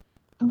this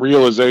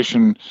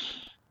realization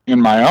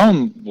in my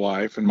own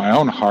life, in my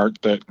own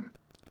heart, that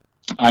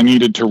I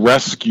needed to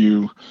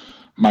rescue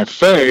my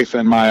faith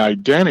and my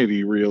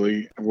identity,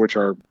 really, which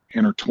are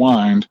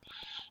intertwined,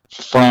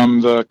 from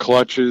the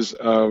clutches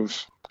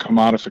of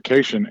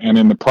commodification. And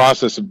in the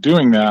process of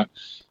doing that,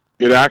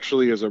 it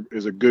actually is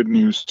a good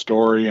news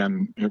story,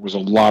 and it was a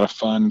lot of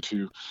fun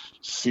to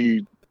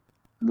see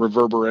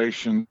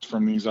reverberations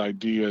from these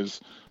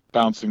ideas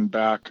bouncing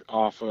back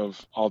off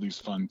of all these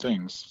fun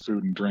things,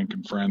 food and drink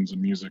and friends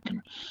and music, and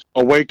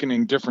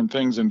awakening different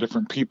things in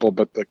different people.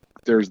 But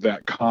there's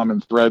that common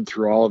thread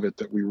through all of it,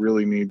 that we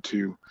really need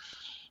to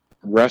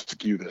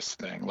rescue this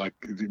thing. Like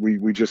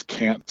we just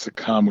can't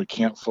succumb. We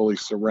can't fully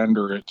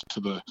surrender it to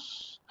the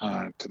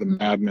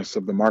madness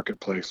of the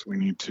marketplace. We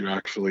need to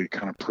actually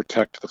kind of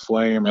protect the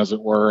flame, as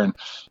it were,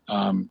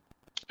 and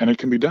it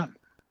can be done.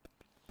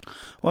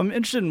 Well, I'm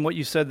interested in what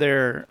you said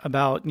there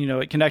about,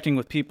 connecting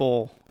with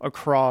people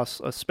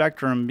across a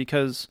spectrum,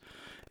 because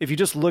if you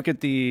just look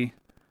at the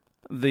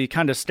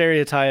kind of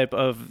stereotype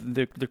of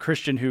the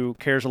Christian who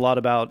cares a lot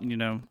about,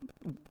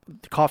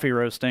 coffee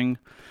roasting,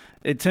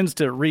 it tends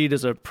to read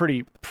as a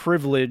pretty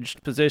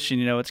privileged position.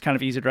 It's kind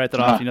of easy to write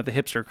that off, the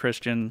hipster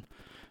Christian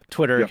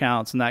Twitter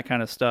accounts and that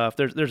kind of stuff.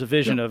 There's a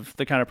vision of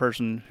the kind of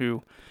person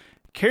who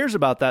cares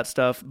about that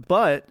stuff,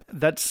 but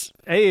that's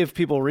if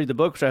people read the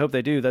book, which I hope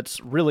they do, that's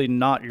really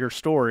not your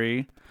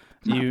story.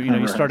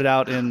 You started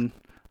out in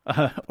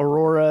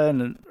Aurora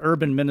and an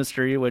urban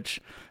ministry, which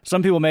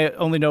some people may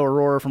only know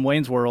Aurora from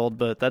Wayne's World,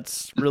 but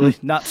that's really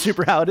not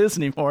super how it is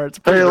anymore. It's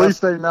at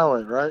least they know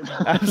it, right?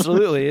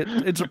 Absolutely.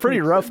 It's a pretty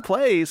rough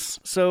place.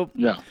 So,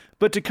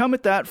 but to come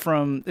at that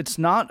from, it's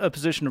not a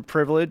position of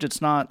privilege.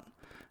 It's not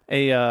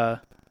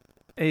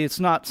it's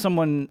not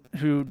someone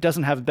who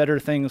doesn't have better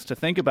things to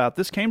think about.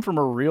 This came from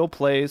a real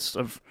place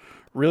of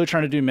really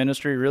trying to do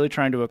ministry, really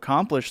trying to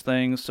accomplish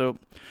things. So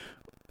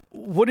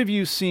what have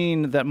you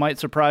seen that might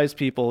surprise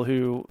people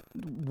who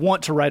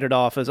want to write it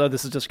off as,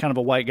 this is just kind of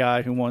a white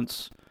guy who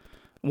wants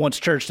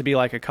church to be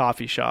like a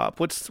coffee shop?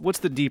 What's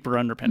the deeper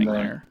underpinning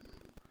there?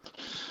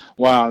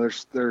 Wow,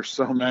 there's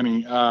so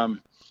many.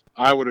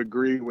 I would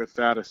agree with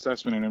that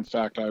assessment, and in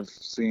fact, I've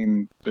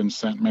been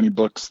sent many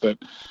books that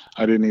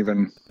I didn't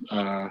even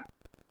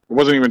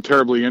wasn't even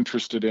terribly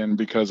interested in,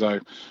 because I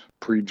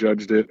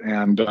prejudged it,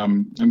 and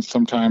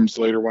sometimes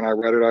later when I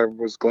read it, I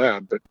was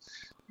glad. But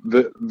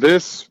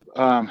this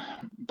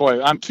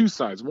on two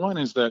sides. One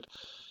is that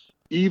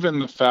even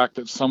the fact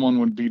that someone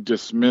would be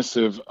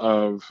dismissive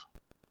of,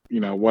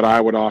 what I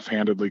would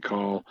offhandedly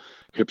call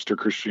hipster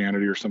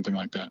Christianity or something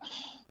like that,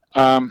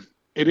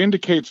 it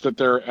indicates that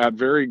they're at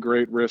very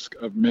great risk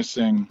of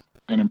missing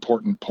an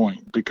important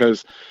point.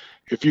 Because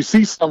if you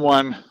see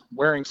someone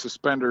wearing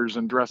suspenders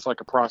and dressed like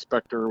a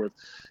prospector with,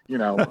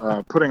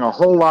 putting a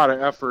whole lot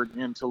of effort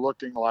into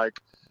looking like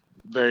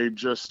they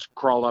just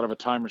crawled out of a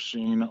time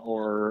machine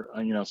or,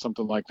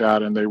 something like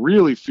that, and they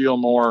really feel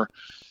more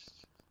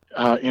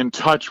in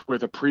touch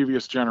with a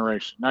previous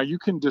generation. Now, you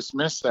can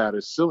dismiss that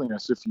as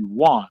silliness if you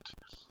want,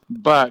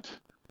 but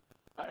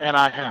And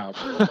I have.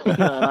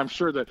 And I'm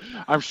sure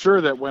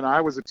that when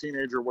I was a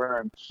teenager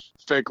wearing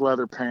fake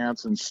leather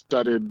pants and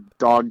studded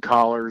dog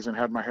collars and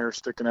had my hair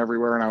sticking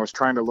everywhere, and I was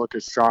trying to look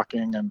as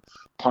shocking and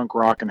punk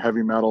rock and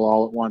heavy metal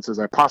all at once as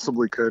I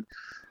possibly could,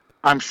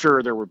 I'm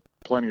sure there were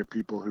plenty of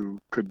people who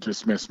could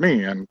dismiss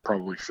me, and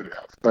probably should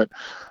have. But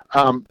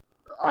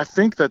I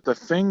think that the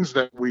things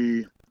that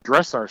we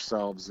dress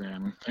ourselves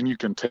in, and you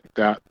can take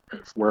that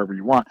wherever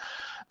you want,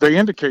 they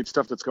indicate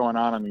stuff that's going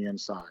on the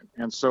inside.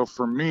 And so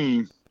for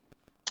me,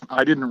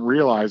 I didn't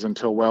realize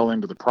until well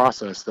into the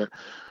process that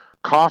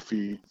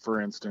coffee, for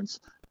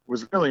instance,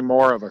 was really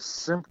more of a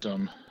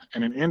symptom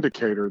and an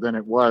indicator than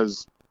it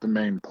was the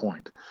main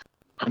point.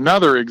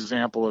 Another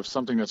example of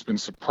something that's been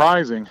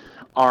surprising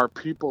are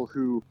people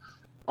who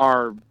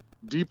are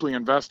deeply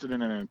invested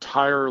in an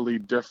entirely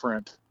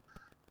different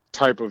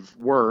type of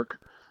work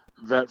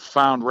that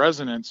found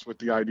resonance with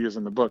the ideas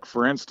in the book.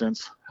 For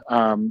instance,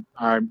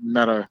 I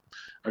met a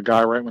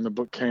guy right when the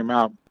book came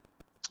out,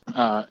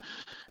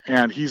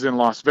 and he's in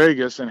Las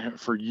Vegas, and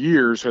for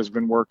years has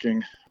been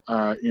working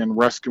in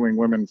rescuing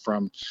women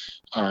from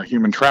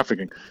human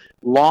trafficking.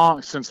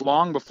 Since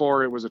long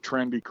before it was a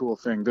trendy, cool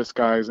thing. This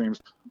guy's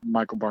name's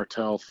Michael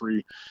Bartel.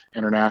 Free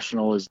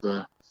International is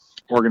the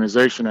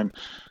organization, and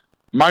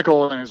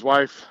Michael and his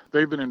wife,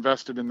 they've been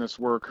invested in this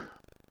work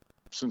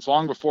since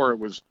long before it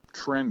was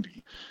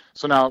trendy.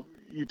 So now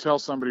you tell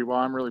somebody, well,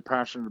 I'm really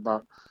passionate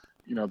about,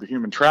 the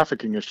human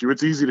trafficking issue.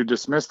 It's easy to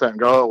dismiss that and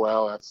go, oh,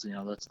 well, that's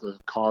the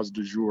cause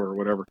du jour or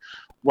whatever.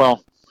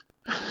 Well,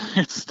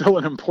 it's still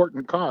an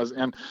important cause.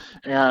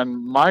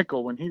 And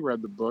Michael, when he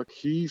read the book,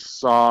 he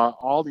saw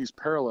all these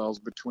parallels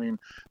between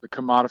the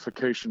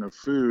commodification of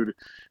food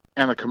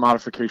and the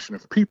commodification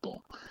of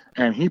people.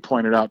 And he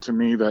pointed out to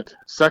me that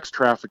sex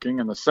trafficking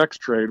and the sex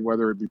trade,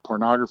 whether it be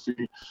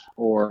pornography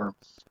or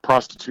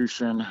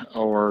prostitution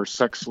or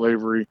sex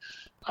slavery,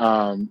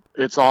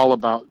 it's all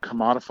about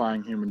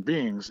commodifying human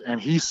beings. And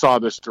he saw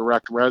this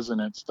direct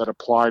resonance that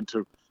applied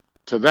to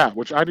that,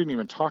 which I didn't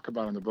even talk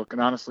about in the book.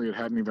 And honestly, it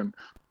hadn't even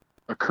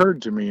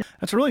occurred to me.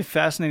 That's a really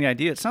fascinating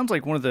idea. It sounds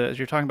like one of the, as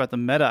you're talking about the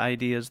meta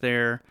ideas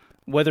there,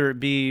 whether it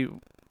be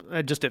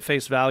just at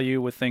face value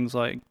with things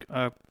like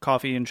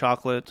coffee and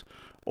chocolate,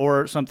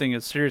 or something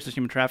as serious as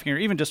human trafficking, or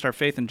even just our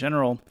faith in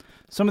general,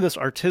 some of this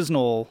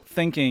artisanal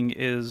thinking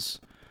is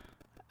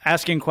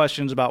asking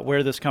questions about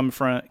where this came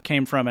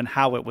from and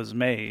how it was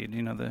made.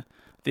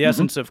 The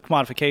essence of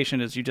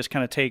commodification is you just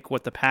kind of take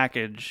what the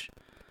package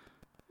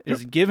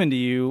is given to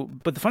you.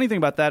 But the funny thing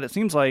about that, it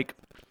seems like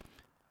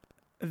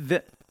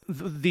the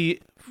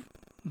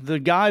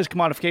guy's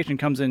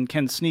commodification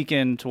can sneak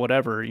into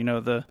whatever,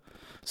 the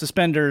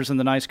suspenders and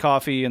the nice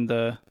coffee and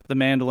the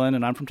mandolin,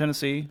 and I'm from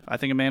Tennessee. I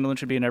think a mandolin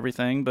should be in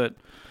everything, but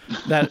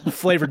that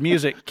flavored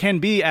music can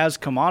be as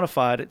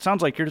commodified. It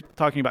sounds like you're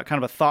talking about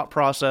kind of a thought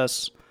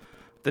process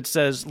that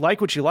says, like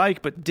what you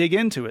like, but dig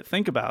into it.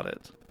 Think about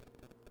it.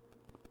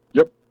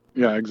 Yep.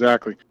 Yeah,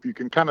 exactly. You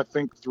can kind of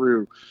think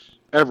through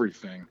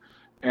everything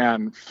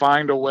and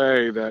find a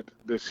way that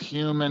this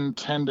human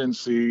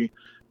tendency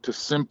to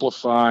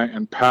simplify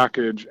and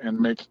package and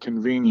make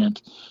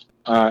convenient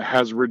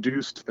has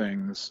reduced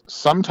things,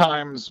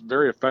 sometimes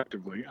very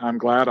effectively. I'm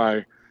glad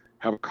I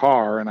have a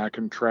car and I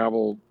can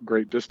travel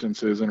great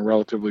distances in a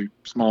relatively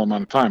small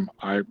amount of time.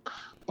 I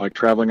like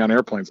traveling on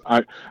airplanes.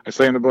 I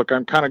say in the book,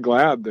 I'm kind of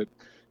glad that,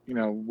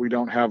 we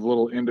don't have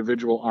little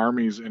individual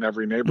armies in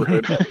every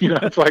neighborhood.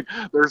 It's like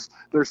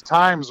there's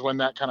times when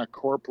that kind of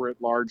corporate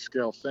large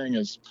scale thing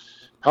is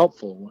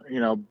helpful,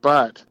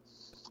 but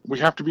we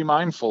have to be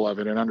mindful of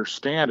it and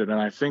understand it. And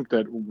I think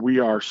that we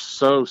are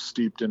so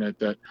steeped in it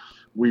that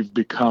we've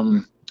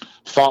become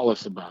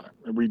thoughtless about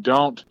it. We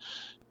don't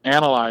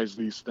analyze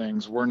these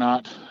things. We're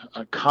not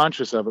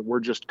conscious of it. We're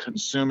just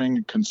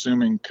consuming.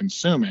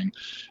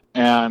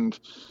 And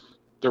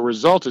the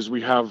result is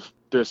we have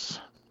this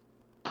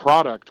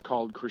product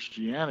called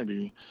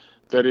Christianity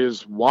that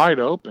is wide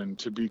open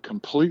to be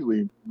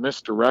completely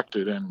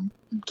misdirected and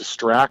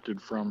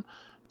distracted from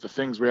the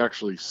things we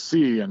actually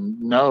see and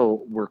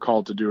know we're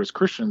called to do as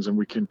Christians. And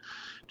we can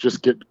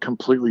just get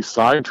completely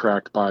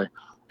sidetracked by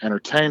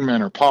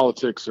entertainment or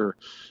politics or,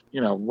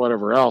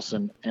 whatever else.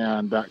 And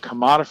that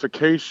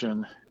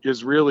commodification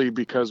is really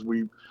because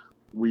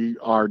we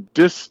are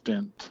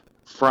distant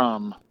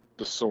from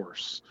the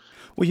source.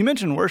 Well, you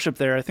mentioned worship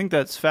there. I think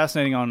that's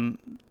fascinating on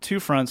two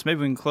fronts.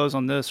 Maybe we can close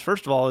on this.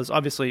 First of all, is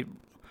obviously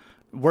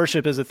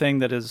worship is a thing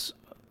that is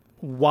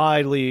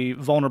widely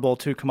vulnerable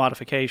to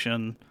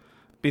commodification,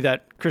 be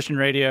that Christian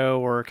radio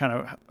or kind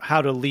of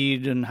how to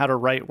lead and how to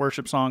write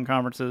worship song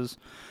conferences.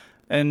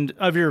 And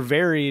of your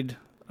varied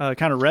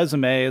kind of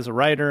resume as a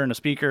writer and a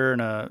speaker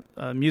and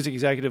a music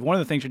executive, one of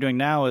the things you're doing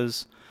now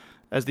is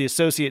as the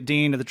Associate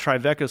Dean of the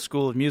Tribeca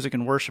School of Music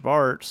and Worship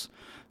Arts.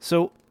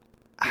 So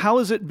how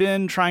has it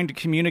been trying to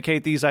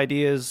communicate these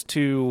ideas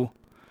to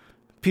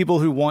people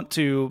who want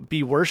to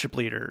be worship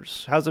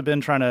leaders? How's it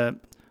been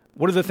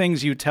what are the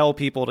things you tell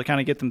people to kind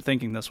of get them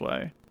thinking this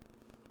way?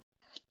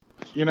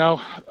 You're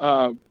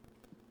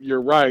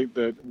right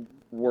that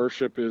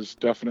worship is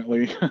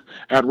definitely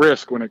at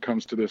risk when it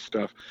comes to this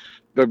stuff.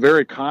 The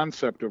very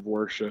concept of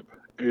worship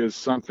is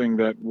something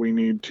that we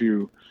need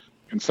to,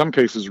 in some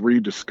cases,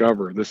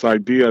 rediscover. This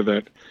idea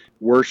that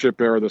worship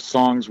are the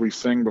songs we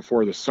sing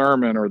before the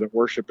sermon, or that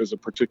worship is a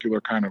particular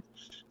kind of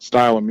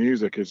style of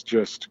music, is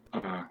just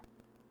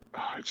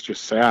it's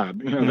just sad,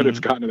 that it's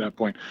gotten to that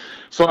point.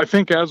 So I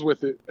think as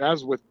with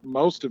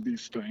most of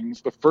these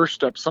things, the first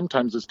step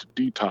sometimes is to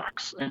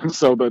detox. And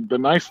so the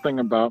nice thing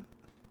about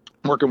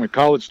working with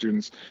college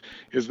students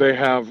is they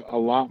have a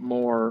lot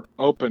more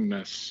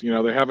openness.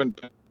 They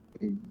haven't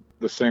been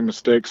the same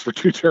mistakes for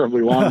too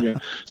terribly long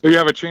yet. So you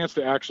have a chance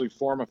to actually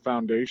form a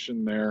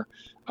foundation there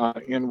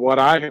in what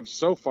I have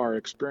so far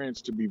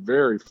experienced to be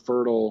very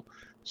fertile,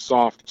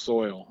 soft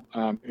soil.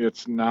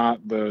 It's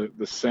not the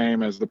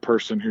same as the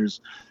person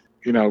who's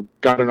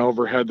got an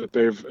overhead that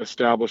they've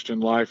established in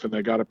life, and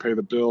they got to pay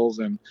the bills,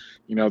 and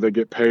they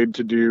get paid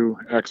to do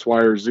X, Y,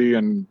 or Z,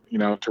 and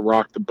to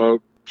rock the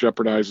boat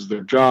jeopardizes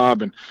their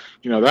job. And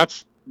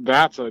that's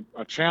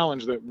a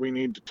challenge that we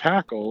need to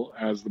tackle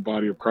as the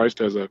body of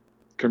Christ, as a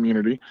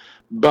community.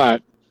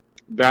 But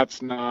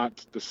that's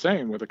not the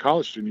same with a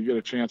college student. You get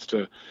a chance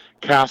to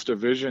cast a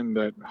vision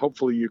that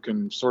hopefully you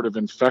can sort of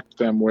infect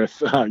them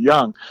with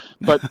young.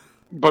 But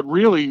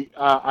really,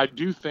 I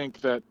do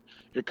think that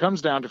it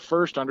comes down to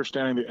first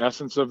understanding the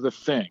essence of the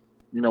thing,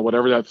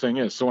 whatever that thing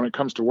is. So when it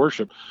comes to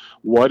worship,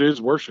 what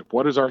is worship?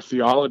 What is our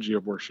theology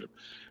of worship?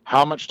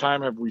 How much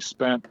time have we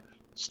spent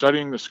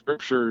studying the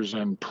scriptures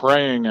and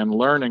praying and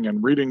learning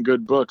and reading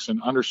good books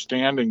and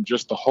understanding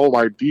just the whole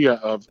idea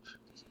of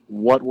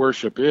what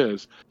worship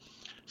is?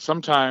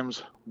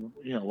 Sometimes,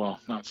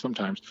 not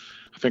sometimes,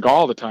 I think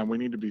all the time we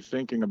need to be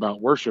thinking about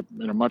worship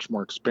in a much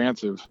more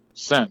expansive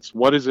sense.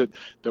 What is it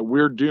that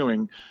we're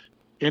doing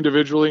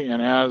individually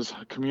and as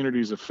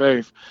communities of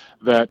faith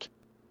that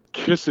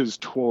kisses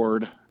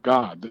toward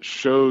God, that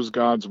shows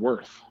God's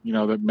worth,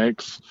 that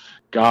makes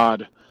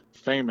God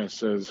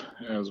famous, as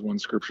one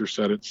scripture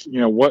said? It's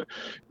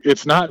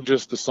it's not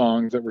just the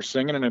songs that we're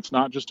singing, and it's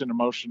not just an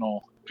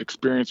emotional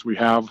experience we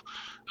have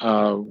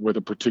with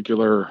a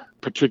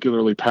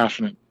particularly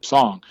passionate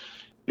song.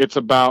 It's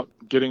about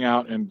getting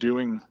out and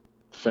doing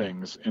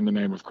things in the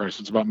name of Christ.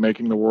 It's about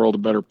making the world a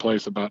better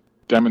place, about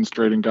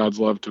demonstrating God's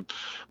love to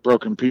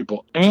broken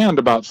people, and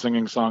about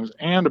singing songs,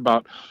 and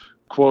about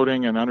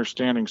quoting and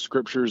understanding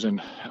scriptures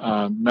and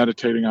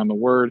meditating on the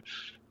word,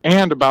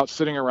 and about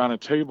sitting around a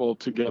table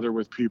together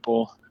with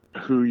people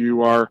who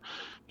you are,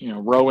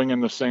 rowing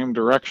in the same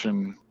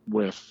direction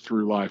with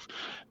through life.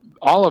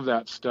 All of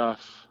that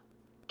stuff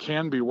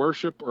can be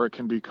worship, or it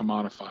can be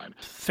commodified.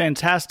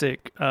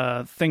 Fantastic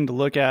thing to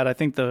look at. I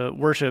think the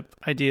worship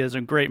idea is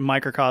a great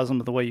microcosm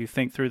of the way you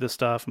think through this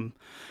stuff. I'm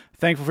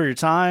thankful for your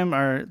time.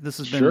 This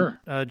has been Sure.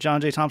 John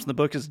J. Thompson. The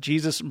book is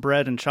Jesus,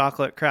 Bread, and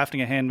Chocolate,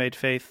 Crafting a Handmade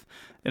Faith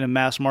in a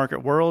Mass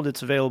Market World.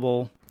 It's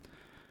available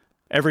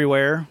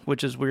everywhere,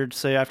 which is weird to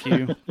say after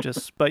you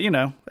but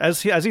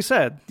as he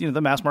said,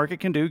 the mass market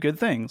can do good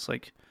things.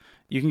 Like,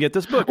 you can get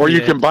this book, or you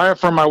can buy it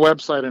from my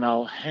website, and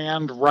I'll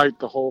hand write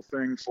the whole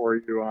thing for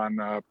you on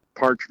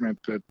parchment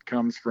that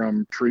comes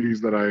from trees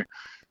that I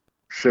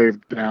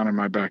shaved down in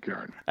my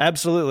backyard.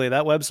 Absolutely.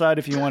 That website,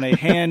 if you want a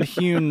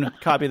hand-hewn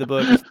copy of the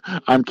book.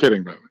 I'm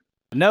kidding, but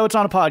no, it's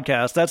on a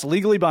podcast. That's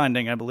legally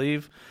binding, I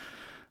believe.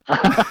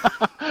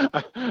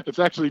 It's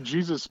actually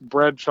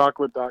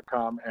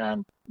JesusBreadChocolate.com,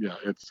 and yeah,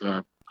 it's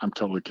I'm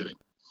totally kidding.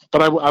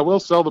 But I will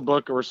sell the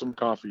book or some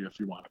coffee if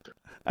you want it to.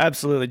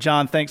 Absolutely.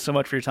 John, thanks so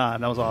much for your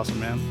time. That was awesome,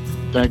 man.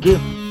 Thank you.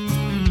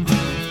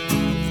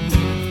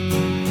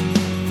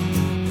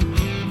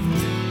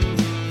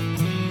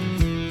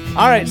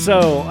 All right,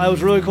 so that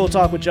was really cool to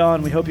talk with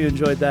John. We hope you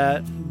enjoyed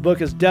that. Book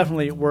is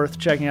definitely worth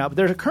checking out. But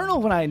there's a kernel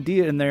of an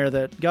idea in there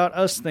that got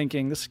us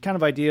thinking, this kind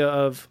of idea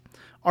of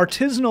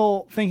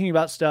artisanal thinking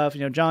about stuff.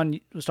 John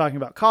was talking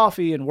about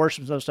coffee and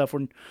worship and other stuff.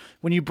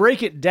 When you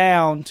break it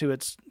down to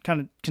its kind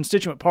of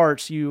constituent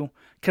parts, you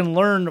can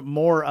learn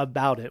more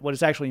about it, what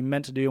it's actually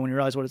meant to do. When you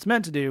realize what it's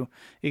meant to do,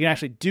 you can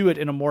actually do it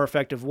in a more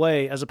effective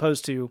way, as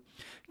opposed to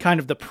kind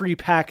of the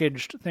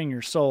prepackaged thing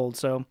you're sold.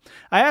 So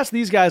I asked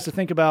these guys to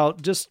think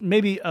about just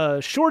maybe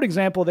a short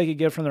example they could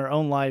give from their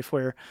own life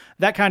where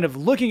that kind of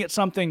looking at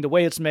something, the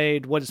way it's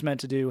made, what it's meant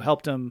to do,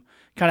 helped them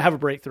kind of have a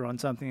breakthrough on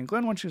something. And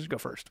Glenn, why don't you just go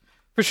first?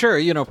 For sure.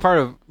 Part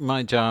of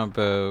my job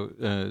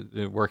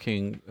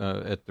working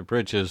at the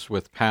Bridges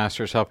with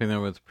pastors, helping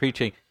them with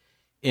preaching,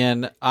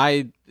 and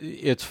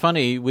it's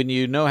funny, when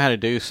you know how to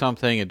do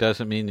something, it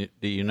doesn't mean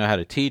that you know how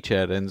to teach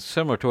it. And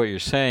similar to what you're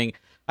saying,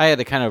 I had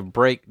to kind of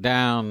break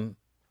down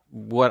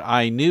what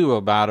I knew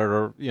about it,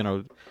 or,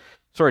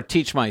 sort of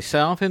teach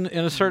myself in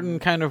a certain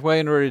kind of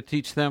way in order to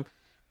teach them.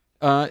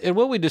 And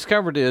what we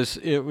discovered is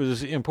it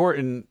was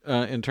important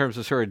in terms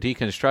of sort of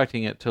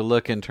deconstructing it to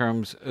look in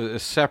terms of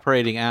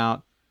separating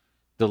out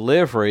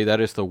delivery,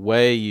 that is the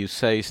way you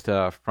say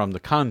stuff, from the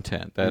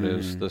content, that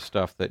is the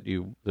stuff that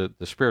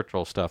the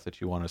spiritual stuff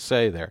that you want to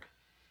say there.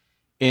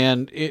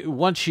 And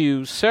once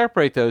you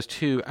separate those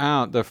two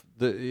out,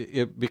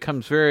 it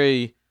becomes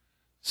very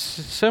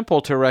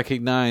simple to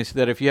recognize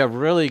that if you have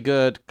really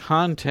good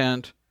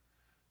content,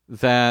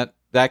 that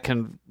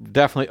can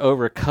definitely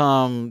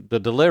overcome the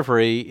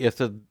delivery.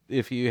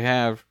 If you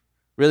have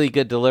really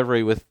good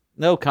delivery with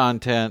no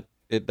content,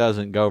 it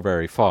doesn't go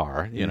very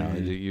far. You know,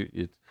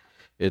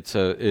 it's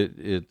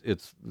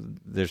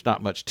there's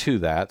not much to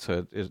that,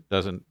 so it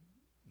doesn't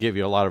give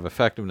you a lot of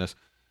effectiveness.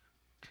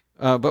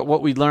 But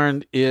what we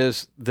learned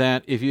is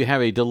that if you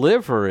have a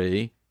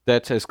delivery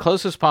that's as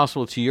close as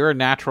possible to your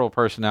natural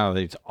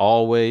personality, it's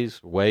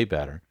always way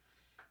better.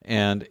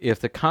 And if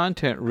the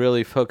content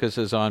really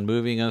focuses on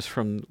moving us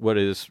from what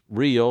is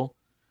real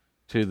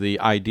to the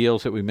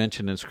ideals that we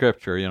mentioned in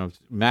Scripture, you know,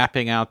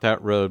 mapping out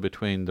that road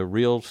between the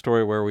real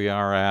story where we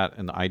are at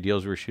and the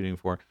ideals we're shooting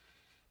for,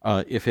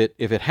 if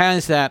it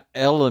has that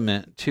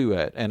element to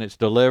it and it's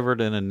delivered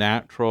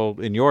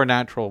in your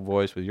natural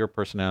voice with your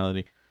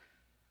personality,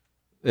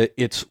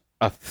 it's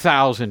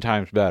 1,000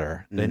 times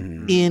better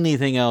than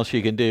anything else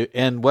you can do.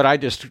 And what I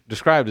just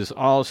described is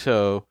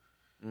also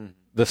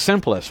the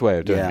simplest way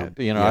of doing it.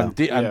 You know, I'm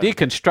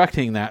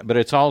deconstructing that, but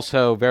it's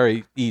also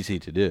very easy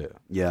to do.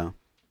 Yeah,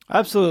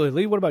 absolutely.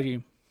 Lee, what about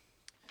you?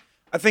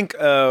 I think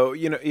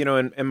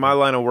in my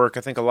line of work,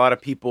 I think a lot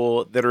of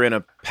people that are in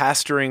a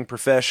pastoring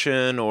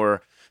profession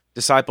or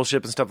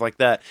discipleship and stuff like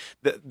that,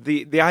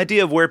 the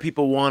idea of where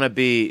people want to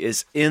be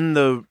is in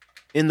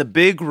the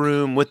big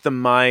room with the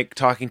mic,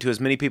 talking to as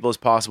many people as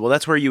possible.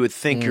 That's where you would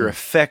think your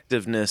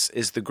effectiveness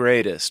is the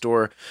greatest.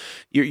 Or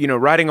you're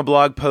writing a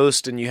blog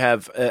post and you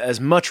have as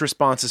much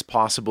response as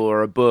possible,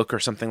 or a book or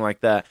something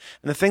like that.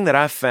 And the thing that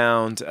I've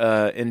found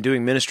in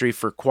doing ministry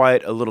for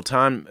quite a little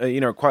time,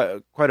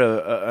 quite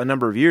a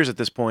number of years at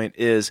this point,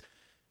 is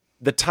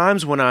the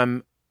times when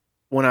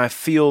I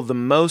feel the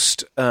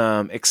most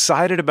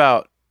excited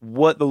about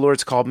what the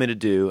Lord's called me to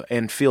do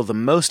and feel the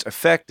most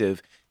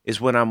effective is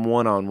when I'm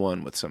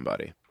one-on-one with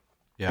somebody.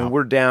 Yeah. And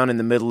we're down in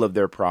the middle of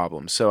their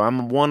problem. So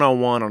I'm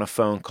one-on-one on a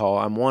phone call.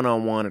 I'm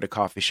one-on-one at a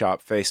coffee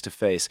shop,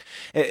 face-to-face.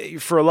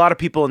 For a lot of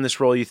people in this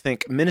role, you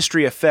think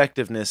ministry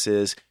effectiveness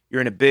is you're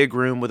in a big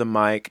room with a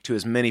mic to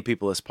as many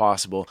people as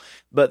possible.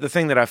 But the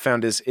thing that I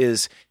found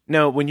is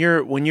no, when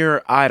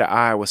you're eye to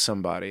eye with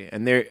somebody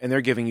and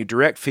they're giving you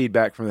direct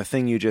feedback from the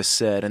thing you just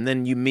said, and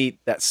then you meet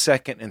that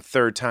second and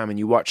third time and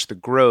you watch the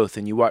growth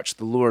and you watch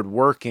the Lord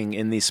working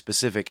in these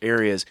specific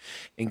areas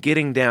and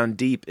getting down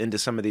deep into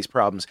some of these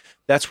problems,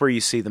 that's where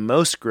you see the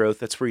most growth.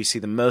 That's where you see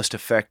the most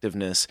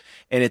effectiveness.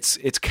 And it's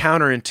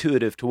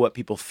counterintuitive to what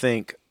people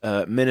think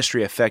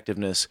ministry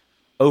effectiveness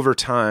over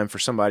time for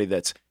somebody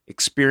that's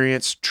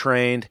experienced,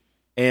 trained,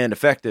 and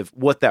effective,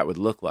 what that would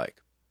look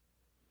like.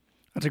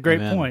 That's a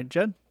great point.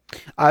 Jed?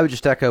 I would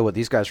just echo what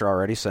these guys are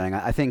already saying.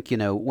 I think,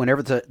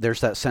 whenever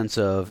there's that sense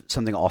of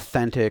something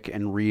authentic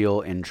and real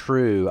and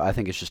true, I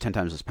think it's just 10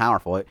 times as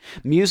powerful.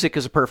 Music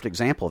is a perfect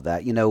example of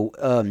that.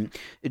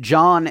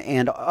 John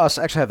and us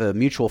actually have a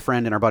mutual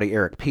friend in our buddy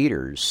Eric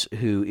Peters,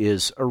 who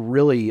is a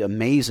really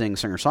amazing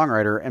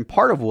singer-songwriter, and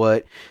part of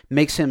what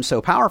makes him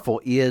so powerful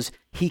is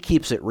he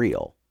keeps it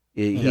real.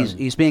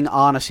 He's being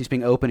honest, he's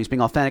being open, he's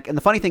being authentic. And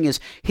the funny thing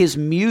is, his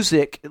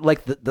music,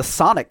 like the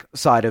sonic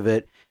side of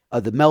it,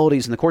 the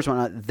melodies and the chords and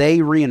whatnot,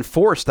 they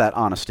reinforce that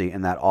honesty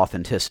and that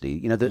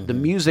authenticity. The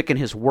music and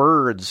his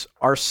words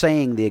are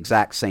saying the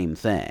exact same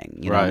thing.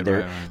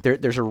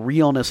 There's a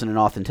realness and an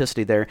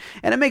authenticity there,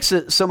 and it makes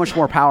it so much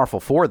more powerful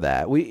for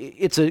that.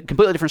 It's a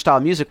completely different style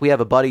of music. We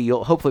have a buddy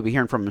you'll hopefully be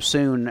hearing from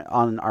soon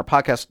on our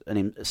podcast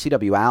named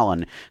C.W.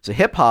 Allen. He's a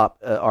hip-hop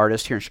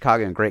artist here in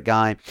Chicago and a great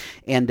guy,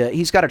 and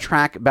he's got a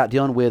track about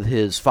dealing with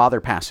his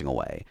father passing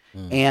away.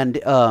 And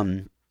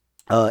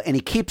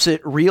he keeps it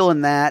real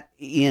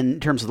in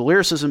terms of the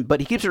lyricism, but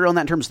he keeps it real in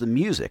that in terms of the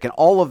music, and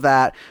all of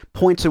that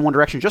points in one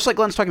direction. Just like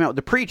Glenn's talking about with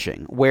the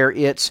preaching, where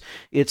it's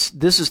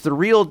this is the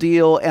real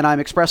deal, and I'm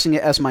expressing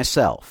it as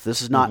myself.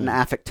 This is not an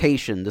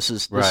affectation. This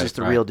is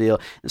the real deal.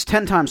 It's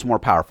 10 times more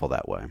powerful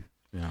that way.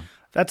 Yeah.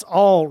 That's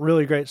all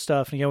really great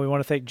stuff. And again, we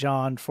want to thank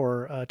John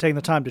for taking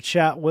the time to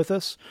chat with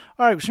us.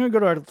 All right, we're going to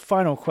go to our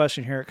final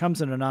question here. It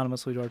comes in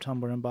anonymously to our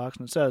Tumblr inbox,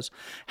 and it says,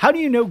 how do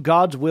you know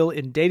God's will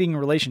in dating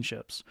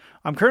relationships?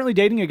 I'm currently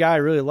dating a guy I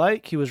really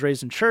like. He was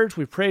raised in church.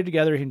 We prayed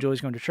together. He enjoys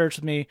going to church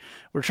with me.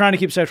 We're trying to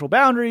keep sexual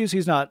boundaries.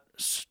 He's not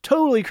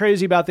totally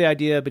crazy about the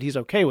idea, but he's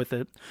okay with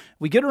it.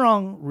 We get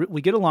along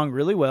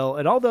really well,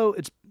 and although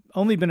it's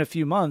only been a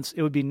few months,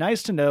 it would be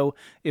nice to know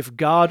if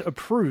God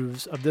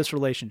approves of this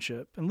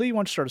relationship. And Lee, why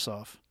don't you start us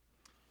off?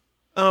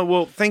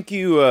 Well, thank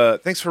you.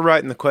 Thanks for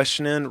writing the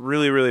question in.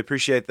 Really, really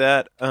appreciate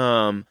that.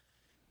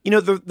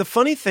 The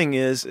funny thing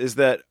is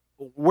that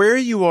where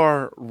you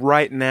are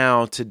right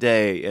now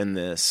today in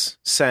this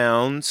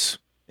sounds,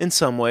 in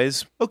some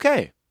ways,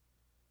 okay.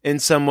 In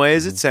some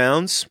ways, it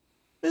sounds,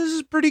 this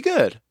is pretty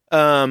good.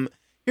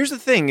 Here's the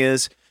thing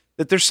is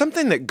that there's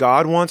something that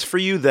God wants for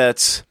you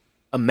that's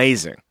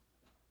amazing.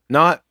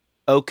 Not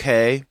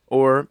okay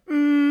or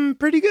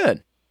pretty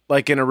good,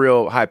 like in a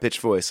real high pitched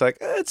voice. Like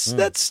that's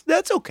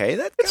okay.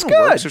 That kind of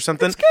works or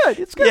something.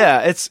 It's good.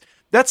 Yeah,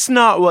 that's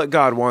not what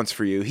God wants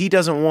for you. He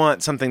doesn't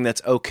want something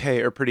that's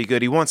okay or pretty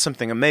good. He wants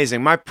something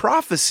amazing. My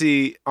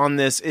prophecy on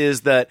this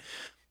is that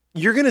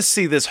you're going to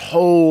see this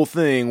whole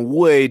thing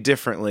way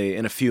differently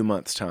in a few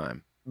months'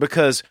 time.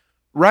 Because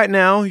right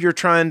now you're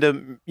trying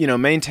to,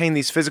 maintain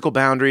these physical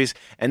boundaries,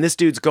 and this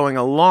dude's going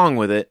along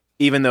with it,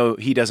 even though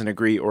he doesn't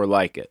agree or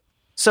like it.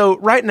 So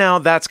right now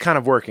that's kind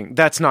of working.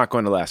 That's not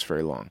going to last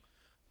very long.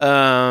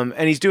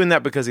 And he's doing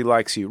that because he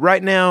likes you.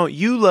 Right now,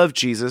 you love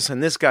Jesus,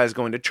 and this guy's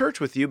going to church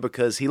with you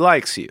because he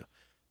likes you.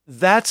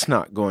 That's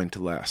not going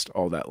to last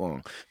all that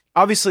long.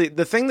 Obviously,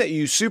 the thing that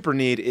you super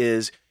need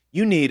is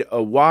you need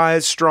a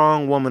wise,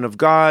 strong woman of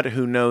God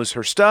who knows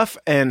her stuff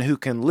and who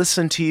can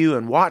listen to you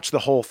and watch the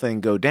whole thing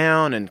go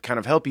down and kind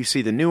of help you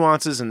see the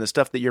nuances and the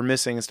stuff that you're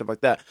missing and stuff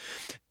like that.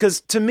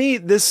 Because to me,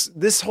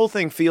 this whole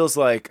thing feels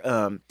like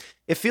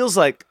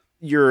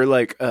you're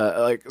like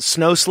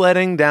snow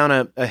sledding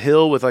down a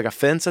hill with like a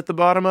fence at the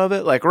bottom of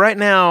it. Like right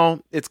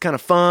now, it's kind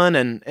of fun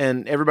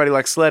and everybody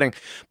likes sledding,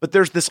 but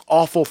there's this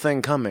awful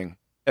thing coming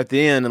at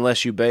the end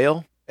unless you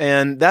bail.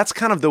 And that's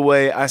kind of the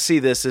way I see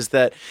this, is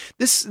that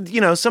this,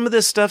 some of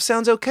this stuff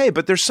sounds okay,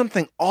 but there's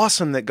something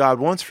awesome that God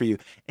wants for you,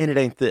 and it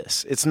ain't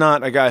this. It's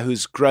not a guy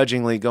who's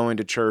grudgingly going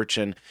to church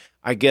and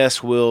I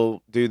guess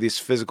we'll do this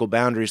physical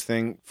boundaries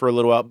thing for a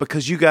little while,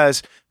 because you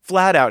guys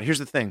flat out, here's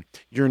the thing,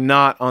 you're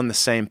not on the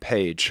same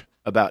page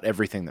about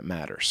everything that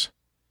matters.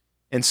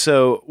 And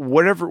so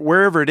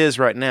wherever it is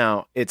right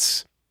now,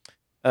 it's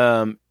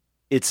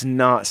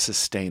not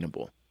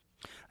sustainable.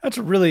 That's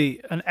really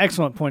an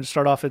excellent point to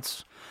start off.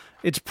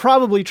 It's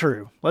probably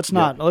true. Let's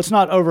not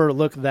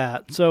overlook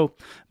that. So,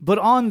 but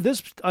on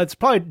this, it's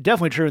probably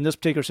definitely true in this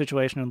particular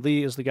situation. And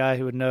Lee is the guy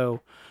who would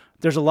know.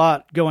 There's a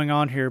lot going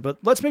on here. But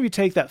let's maybe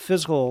take that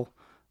physical,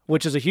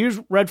 which is a huge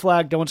red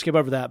flag. Don't skip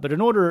over that. But in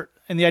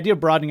the idea of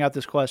broadening out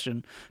this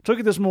question, to look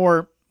at this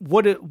more,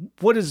 what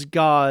does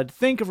God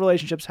think of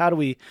relationships? How do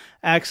we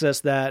access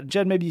that?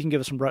 Jed, maybe you can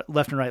give us some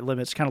left and right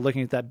limits, kind of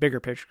looking at that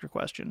bigger picture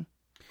question.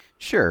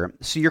 Sure.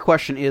 So your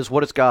question is,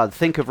 what does God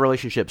think of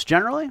relationships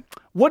generally?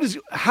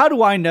 How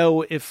do I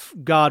know if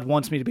God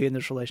wants me to be in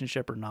this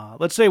relationship or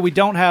not? Let's say we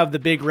don't have the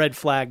big red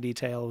flag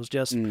detail. It was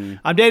just,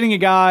 I'm dating a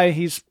guy.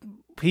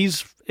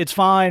 It's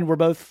fine. We're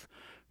both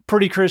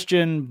pretty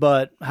Christian,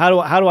 but how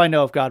do I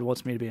know if God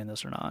wants me to be in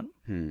this or not?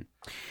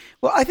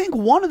 Well, I think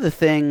one of the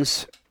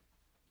things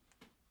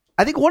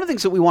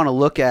that we want to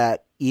look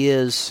at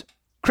is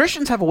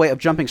Christians have a way of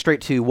jumping straight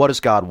to what does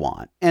God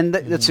want? And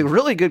that's a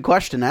really good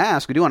question to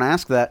ask. We do want to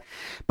ask that.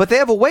 But they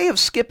have a way of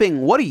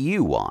skipping, what do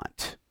you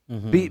want?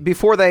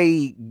 Before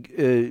they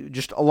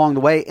just along the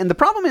way. And the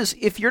problem is,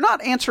 if you're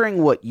not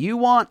answering what you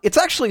want, it's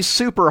actually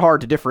super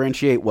hard to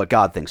differentiate what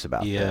God thinks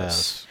about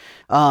this.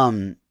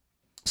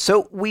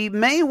 So we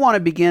may want to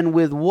begin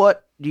with,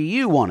 what do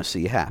you want to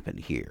see happen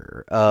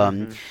here?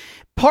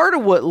 Part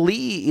of what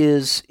Lee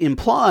is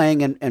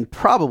implying, and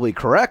probably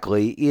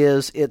correctly,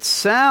 is it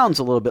sounds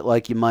a little bit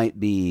like you might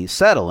be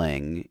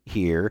settling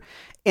here.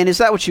 And is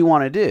that what you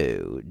want to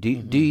do? Do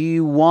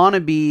you want to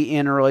be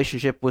in a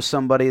relationship with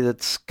somebody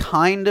that's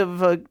kind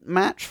of a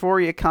match for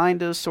you,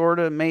 kind of, sort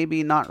of,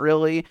 maybe, not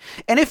really?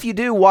 And if you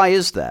do, why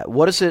is that?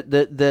 What is it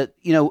that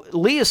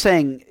Lee is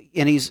saying,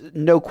 and he's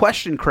no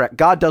question correct,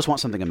 God does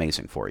want something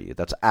amazing for you.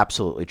 That's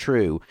absolutely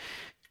true.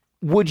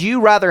 Would you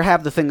rather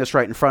have the thing that's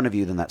right in front of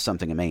you than that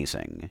something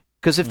amazing?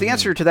 Because if the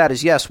answer to that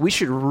is yes, we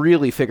should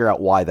really figure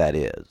out why that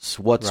is.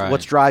 What's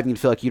driving you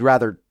to feel like you'd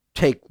rather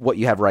take what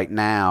you have right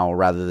now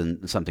rather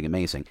than something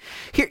amazing?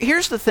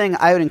 Here's the thing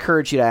I would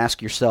encourage you to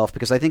ask yourself,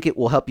 because I think it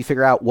will help you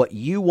figure out what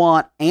you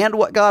want and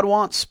what God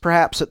wants,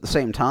 perhaps at the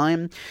same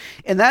time.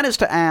 And that is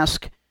to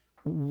ask,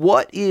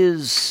 what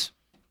is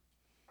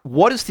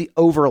the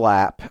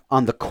overlap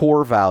on the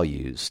core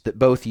values that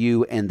both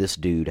you and this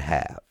dude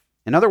have?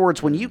 In other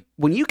words, when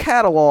you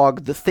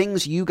catalog the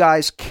things you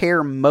guys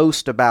care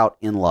most about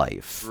in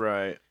life,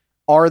 right,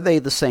 are they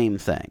the same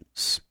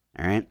things?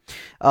 All right.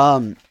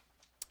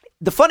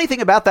 The funny thing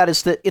about that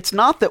is that it's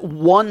not that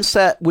one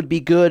set would be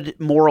good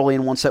morally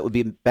and one set would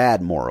be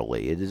bad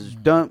morally. It is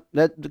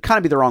that kind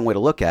of be the wrong way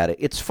to look at it.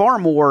 It's far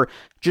more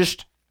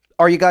just,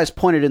 are you guys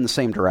pointed in the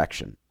same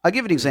direction? I'll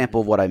give you an example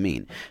of what I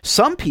mean.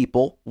 Some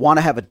people want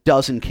to have a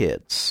dozen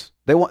kids.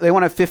 They want to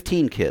have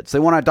 15 kids. They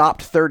want to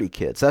adopt 30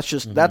 kids.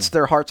 That's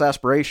their heart's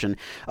aspiration.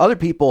 Other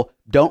people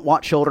don't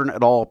want children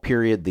at all,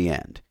 period, the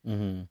end.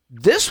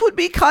 This would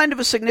be kind of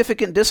a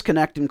significant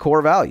disconnect in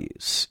core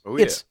values. Oh,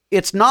 yeah.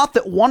 It's not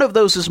that one of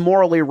those is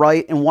morally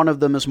right and one of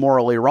them is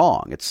morally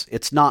wrong.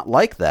 It's not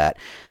like that.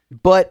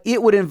 But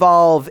it would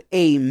involve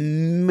a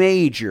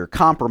major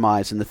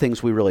compromise in the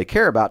things we really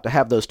care about to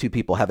have those two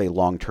people have a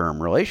long-term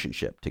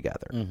relationship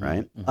together,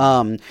 right?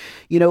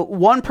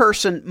 One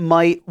person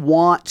might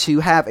want to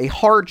have a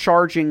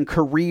hard-charging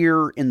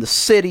career in the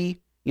city,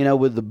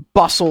 with the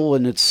bustle,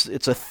 and it's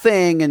a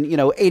thing, and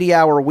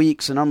 80-hour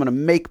weeks, and I'm going to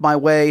make my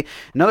way.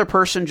 Another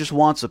person just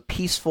wants a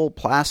peaceful,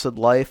 placid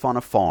life on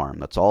a farm.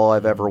 That's all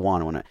I've ever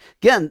wanted.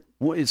 Again,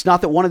 It's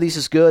not that one of these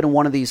is good and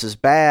one of these is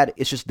bad.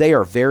 It's just they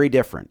are very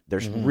different.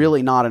 There's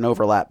really not an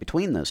overlap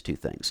between those two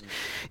things.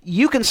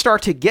 You can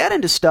start to get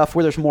into stuff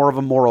where there's more of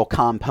a moral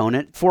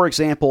component. For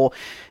example,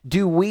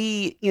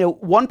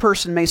 one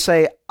person may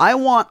say, I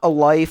want a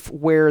life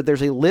where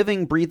there's a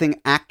living,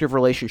 breathing, active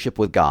relationship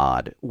with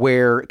God,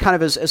 where kind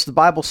of as the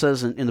Bible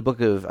says in the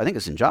book of, I think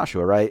it's in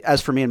Joshua, right?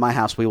 As for me and my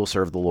house, we will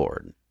serve the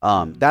Lord.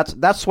 That's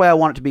the way I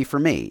want it to be for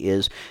me.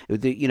 Is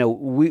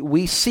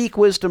we seek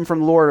wisdom from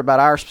the Lord about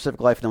our specific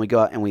life, and then we go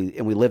out and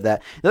we live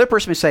that. The other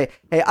person may say,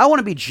 "Hey, I want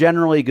to be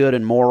generally good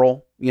and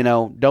moral.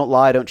 Don't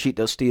lie, don't cheat,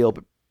 don't steal.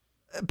 But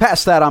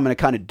past that, I'm going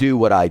to kind of do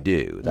what I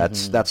do.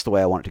 That's the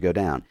way I want it to go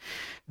down."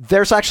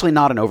 There's actually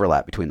not an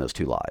overlap between those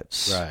two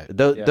lives. Right.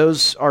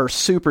 Those are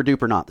super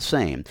duper not the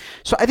same.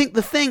 So I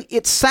think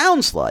it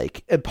sounds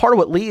like, part of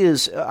what Lee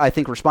is, I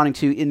think, responding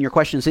to in your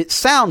question is, it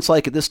sounds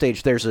like at this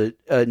stage there's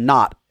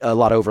not a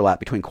lot of overlap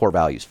between core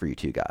values for you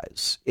two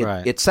guys.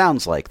 It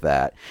sounds like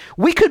that.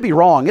 We could be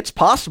wrong. It's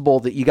possible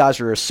that you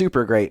guys are a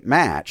super great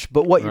match,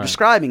 but what you're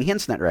describing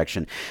hints in that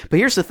direction. But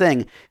here's the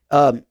thing.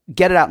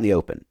 Get it out in the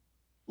open.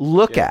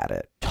 Look at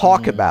it.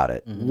 Talk about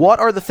it. What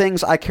are the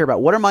things I care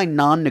about? What are my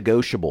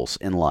non-negotiables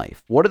in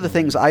life? What are the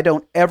things I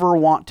don't ever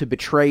want to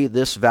betray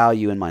this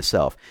value in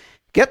myself?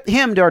 Get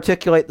him to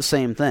articulate the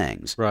same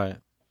things. Right.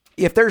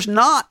 If there's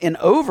not an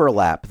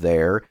overlap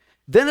there,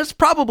 then it's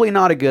probably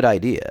not a good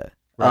idea.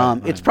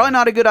 It's probably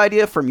not a good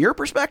idea from your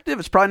perspective.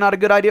 It's probably not a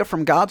good idea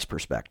from God's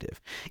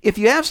perspective. If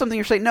you have something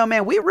you're saying, no,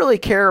 man, we really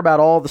care about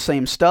all the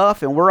same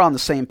stuff and we're on the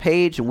same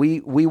page and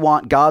we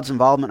want God's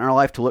involvement in our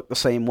life to look the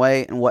same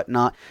way and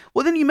whatnot,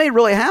 well, then you may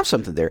really have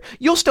something there.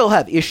 You'll still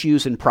have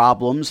issues and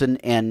problems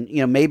and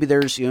maybe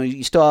there's,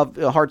 you still have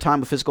a hard time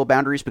with physical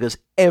boundaries because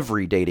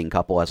every dating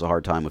couple has a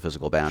hard time with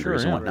physical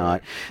boundaries and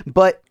whatnot. Right.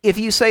 But if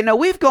you say, no,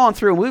 we've gone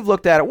through and we've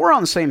looked at it, we're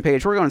on the same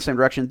page, we're going in the same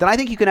direction, then I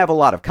think you can have a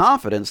lot of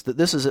confidence that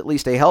this is at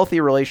least a healthy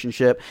relationship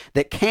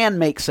that can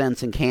make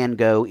sense and can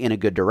go in a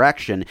good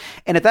direction.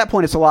 And at that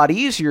point, it's a lot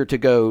easier to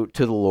go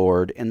to the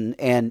Lord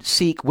and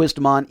seek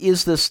wisdom on,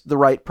 is this the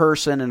right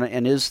person? And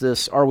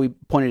are we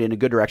pointed in a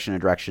good direction, a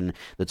direction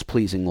that's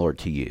pleasing, Lord,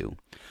 to you?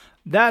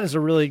 That is a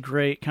really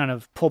great kind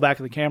of pull back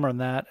of the camera on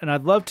that. And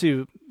I'd love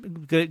to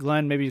get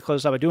Glenn maybe to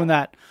close out by doing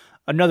that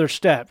another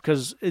step,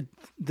 because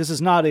this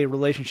is not a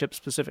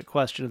relationship-specific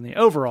question in the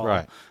overall.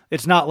 Right.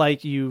 It's not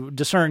like you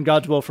discern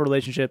God's will for a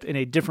relationship in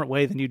a different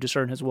way than you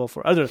discern his will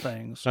for other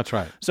things. That's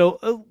right.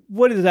 So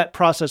what does that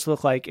process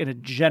look like in a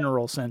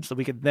general sense that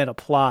we could then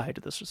apply to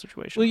this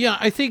situation? Well, yeah,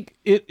 I think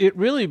it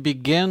really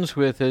begins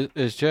with,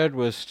 as Jed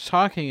was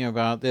talking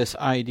about, this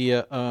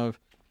idea of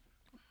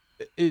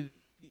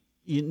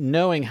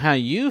knowing how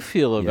you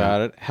feel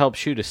about it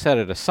helps you to set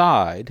it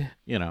aside,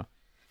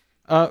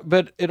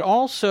 But it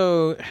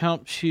also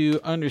helps you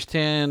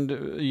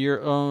understand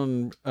your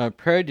own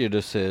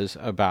prejudices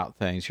about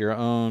things, your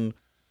own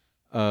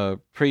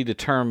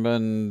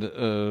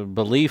predetermined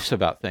beliefs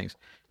about things.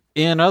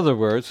 In other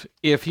words,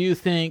 if you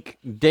think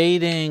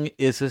dating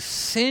is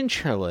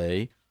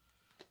essentially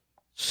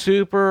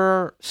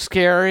super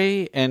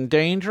scary and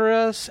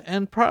dangerous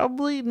and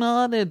probably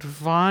not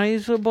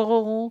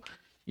advisable,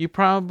 you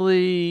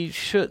probably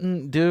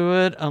shouldn't do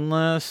it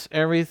unless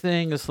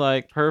everything is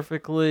like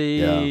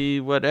perfectly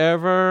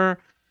whatever,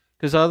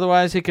 because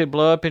otherwise it could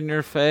blow up in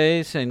your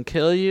face and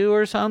kill you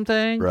or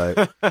something.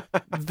 Right.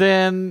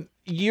 Then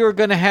you're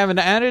going to have an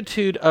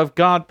attitude of,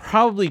 God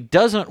probably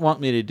doesn't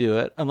want me to do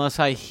it unless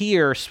I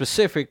hear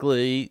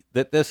specifically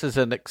that this is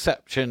an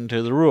exception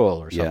to the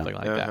rule or something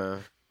like that.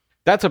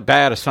 That's a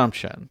bad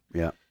assumption.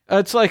 Yeah.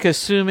 It's like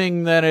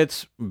assuming that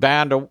it's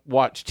bad to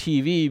watch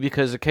TV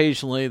because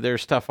occasionally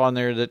there's stuff on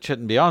there that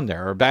shouldn't be on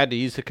there, or bad to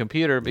use the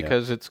computer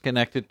because it's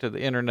connected to the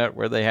internet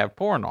where they have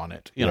porn on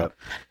it. You know,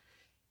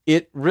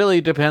 it really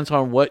depends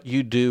on what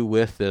you do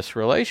with this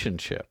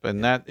relationship,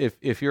 and that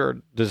if your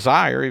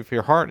desire, if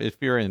your heart, if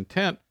your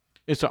intent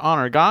is to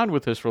honor God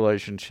with this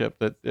relationship,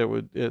 that it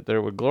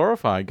would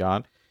glorify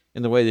God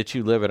in the way that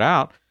you live it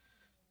out,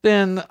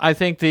 then I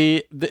think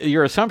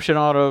your assumption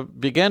ought to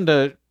begin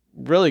to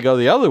really go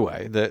the other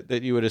way,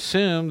 that you would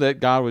assume that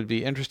God would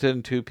be interested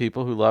in two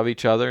people who love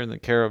each other and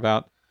that care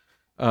about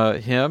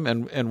him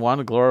and want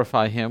to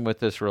glorify him with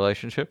this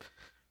relationship.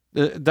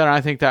 Then I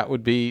think that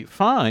would be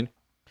fine.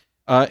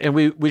 And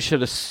we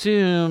should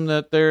assume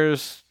that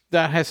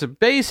that has a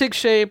basic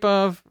shape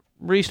of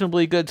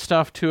reasonably good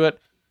stuff to it,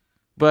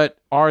 but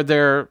are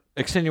there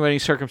extenuating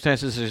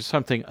circumstances? Is there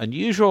something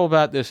unusual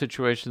about this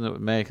situation that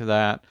would make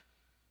that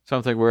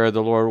something where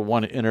the Lord would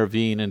want to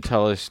intervene and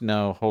tell us,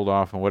 no, hold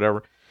off and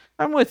whatever?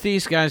 I'm with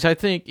these guys. I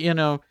think,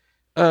 it's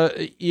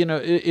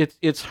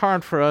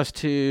hard for us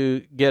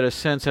to get a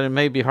sense, and it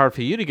may be hard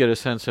for you to get a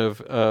sense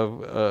of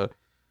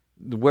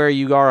where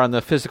you are on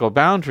the physical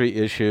boundary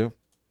issue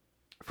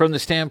from the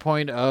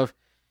standpoint of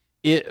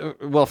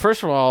it. Well,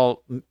 first of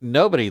all,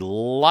 nobody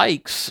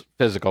likes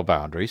physical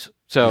boundaries.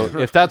 So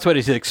if that's what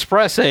he's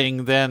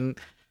expressing, then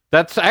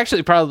that's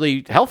actually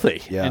probably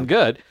healthy and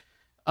good.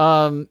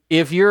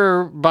 if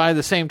you're, by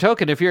the same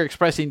token, if you're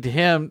expressing to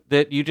him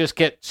that you just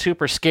get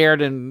super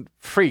scared and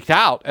freaked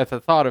out at the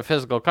thought of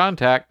physical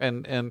contact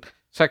and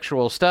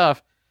sexual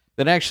stuff,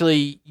 then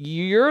actually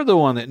you're the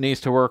one that needs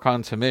to work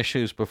on some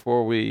issues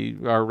before we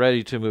are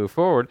ready to move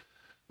forward,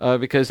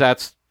 because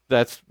that's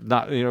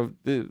not,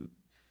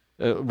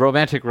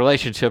 romantic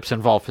relationships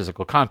involve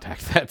physical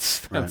contact.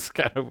 That's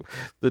kind of,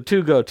 the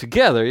two go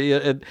together.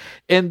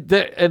 And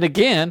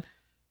again,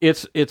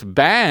 it's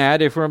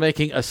bad if we're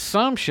making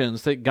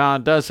assumptions that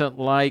God doesn't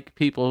like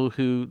people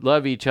who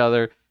love each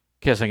other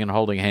kissing and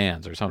holding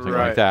hands or something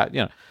like that.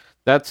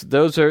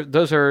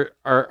 Those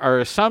are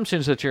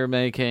assumptions that you're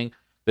making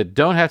that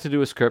don't have to do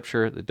with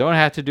Scripture, that don't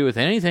have to do with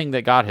anything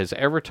that God has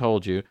ever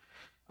told you.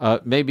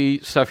 Maybe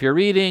stuff you're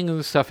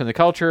reading, stuff in the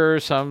culture,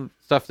 some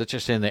stuff that's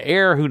just in the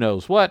air, who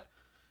knows what.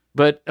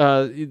 But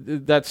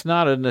that's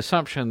not an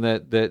assumption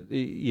that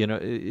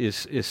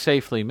is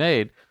safely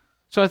made.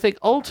 So I think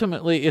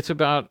ultimately it's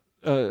about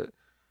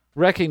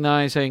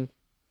recognizing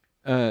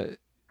that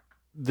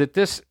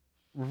this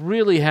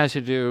really has to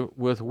do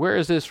with where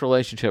is this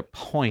relationship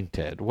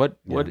pointed? Where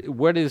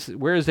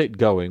is it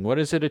going? What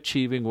is it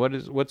achieving?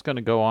 What's going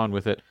to go on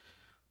with it?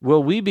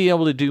 Will we be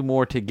able to do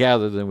more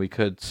together than we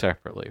could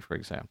separately, for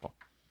example?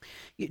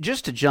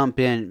 Just to jump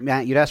in,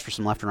 Matt, you'd asked for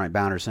some left and right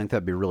boundaries. I think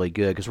that'd be really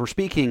good because we're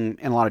speaking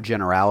in a lot of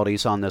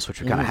generalities on this, which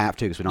we kind of have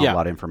to because we don't have a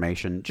lot of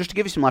information. Just to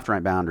give you some left and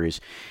right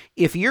boundaries,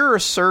 if you're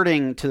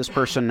asserting to this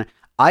person,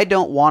 I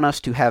don't want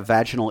us to have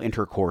vaginal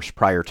intercourse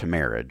prior to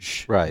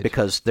marriage, right?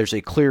 Because there's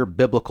a clear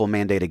biblical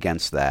mandate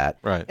against that,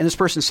 right? And this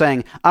person's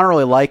saying, I don't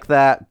really like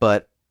that,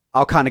 but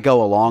I'll kind of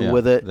go along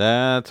with it.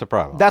 That's a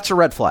problem. That's a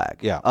red flag.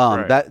 Yeah,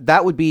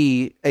 that would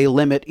be a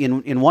limit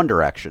in one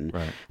direction.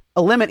 Right.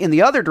 A limit in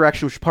the other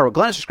direction, which is part of what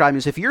Glenn is describing,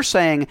 is if you're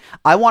saying,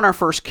 I want our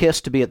first kiss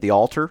to be at the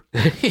altar,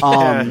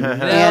 and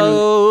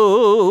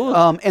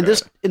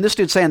this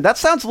dude's saying, that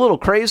sounds a little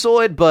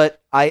crazoid, but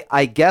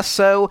I guess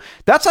so.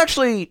 That's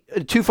actually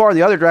too far in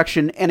the other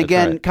direction. And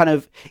again, kind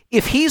of,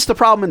 if he's the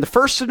problem in the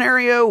first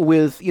scenario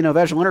with,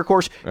 vaginal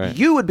intercourse,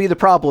 you would be the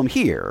problem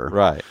here.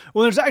 Right.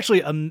 Well, there's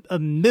actually a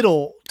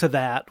middle to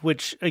that,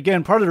 which,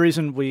 again, part of the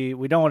reason we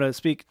don't want to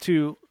speak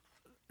too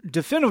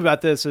definitive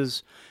about this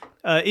is,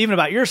 even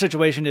about your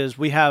situation is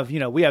we have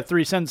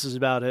three sentences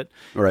about it.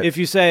 Right. If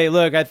you say,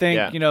 look, I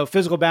think,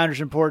 physical boundaries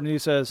are important, he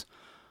says,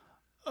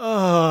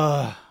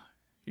 you're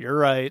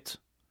right.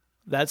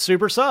 That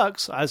super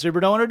sucks. I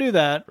super don't want to do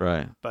that.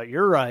 Right. But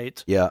you're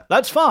right. Yeah.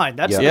 That's fine.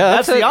 That's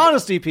the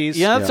honesty piece.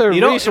 Yeah, that's a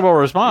reasonable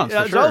response.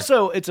 It's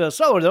also, it's a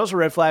subtle. There's also a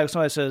red flag.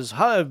 Somebody says,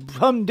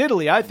 hum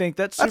diddly. I think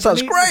that's super that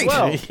sounds neat great.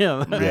 as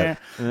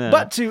well.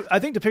 But I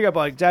think to pick up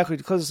on exactly,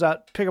 to close this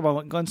out, pick up on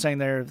what Glenn's saying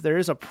there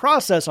is a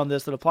process on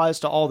this that applies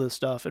to all this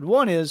stuff. And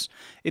one is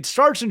it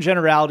starts in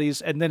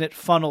generalities and then it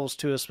funnels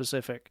to a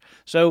specific.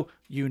 So,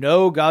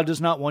 God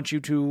does not want you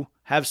to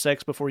have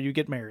sex before you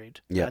get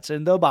married. Yep. That's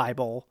in the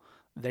Bible.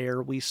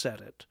 There we said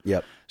it.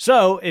 Yep.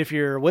 So if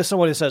you're with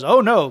someone who says,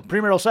 "Oh no,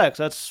 premarital sex,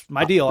 that's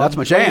my deal. That's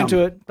my jam.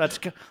 Into it. That's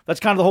kind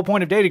of the whole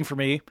point of dating for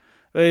me.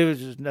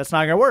 That's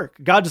not going to work.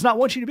 God does not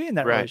want you to be in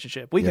that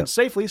relationship. We can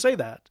safely say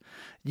that.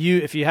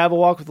 If you have a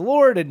walk with the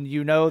Lord and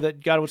you know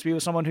that God wants to be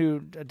with someone who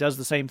does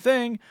the same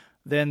thing,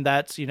 then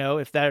that's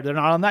if they're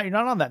not on that, you're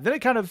not on that. Then it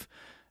kind of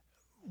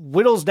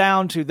whittles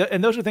down to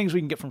and those are things we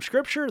can get from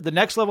Scripture. The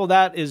next level of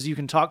that is you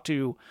can talk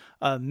to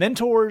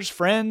mentors,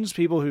 friends,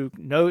 people who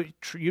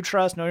you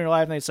trust, know your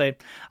life, and they say,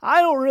 I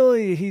don't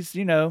really, he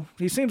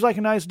seems like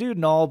a nice dude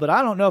and all, but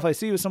I don't know if I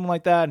see with someone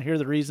like that, and here are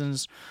the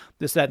reasons,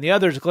 this, that, and the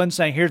others. Glenn's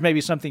saying, here's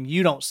maybe something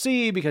you don't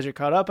see because you're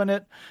caught up in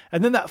it.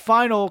 And then that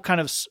final kind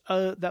of,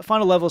 that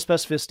final level of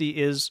specificity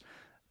is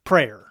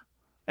prayer.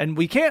 And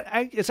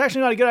it's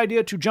actually not a good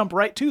idea to jump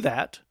right to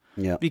that.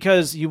 Yeah.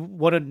 Because you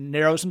want to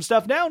narrow some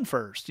stuff down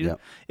first.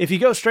 If you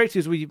go straight to,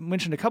 as we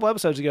mentioned a couple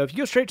episodes ago, if you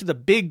go straight to the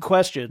big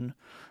question,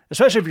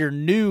 especially if you're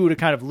new to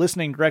kind of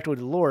listening directly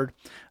to the Lord,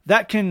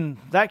 that can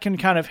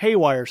kind of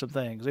haywire some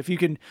things. If you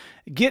can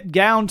get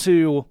down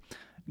to,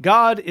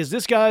 God, is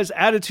this guy's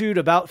attitude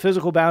about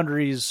physical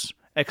boundaries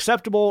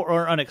acceptable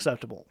or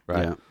unacceptable?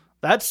 Right. Yeah.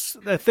 That's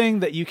the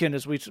thing that you can,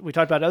 as we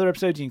talked about in other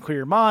episodes, you can clear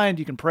your mind,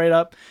 you can pray it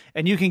up,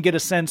 and you can get a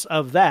sense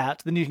of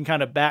that. Then you can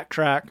kind of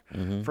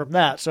backtrack from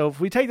that. So if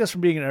we take this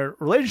from being a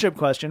relationship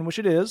question, which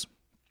it is,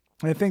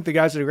 and I think the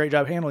guys did a great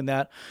job handling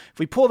that. If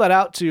we pull that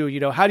out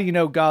to, how do you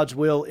know God's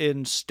will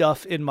in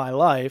stuff in my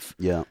life?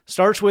 Yeah.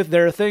 Starts with,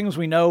 there are things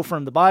we know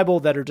from the Bible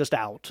that are just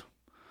out.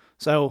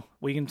 So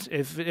we can,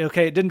 it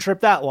didn't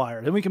trip that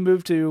wire. Then we can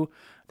move to,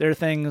 there are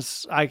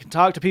things I can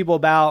talk to people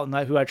about and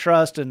who I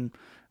trust, and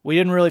we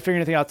didn't really figure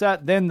anything out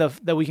that. Then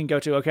that we can go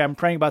to, okay, I'm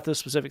praying about this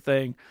specific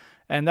thing.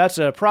 And that's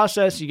a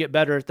process. You get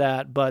better at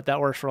that, but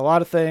that works for a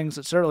lot of things.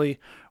 It certainly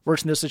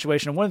works in this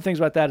situation. And one of the things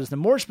about that is the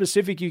more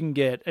specific you can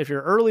get, if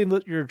you're early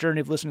in your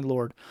journey of listening to the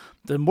Lord,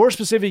 the more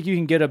specific you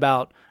can get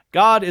about,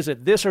 God, is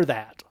it this or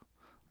that?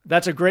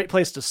 That's a great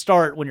place to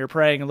start when you're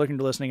praying and looking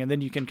to listening, and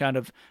then you can kind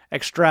of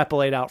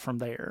extrapolate out from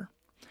there.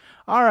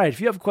 All right, if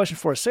you have a question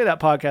for us, say that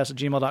podcast at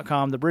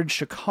gmail.com,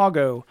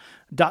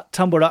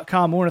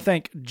 thebridgechicago.tumblr.com. I want to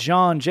thank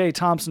John J.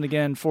 Thompson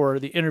again for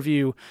the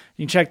interview.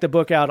 You can check the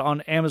book out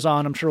on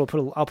Amazon. I'm sure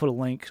I'll put a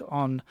link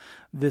on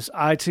this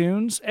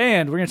iTunes.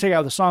 And we're going to take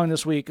out the song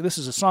this week. This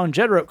is a song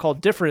Jed wrote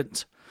called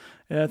Different.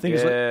 I think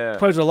it's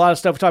plays with a lot of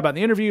stuff we talked about in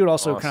the interview, and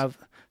also kind of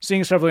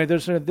seeing stuff.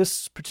 There's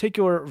this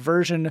particular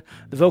version.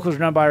 The vocals are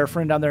done by our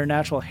friend down there,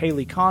 Natural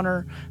Haley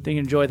Connor. I think you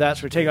enjoyed that,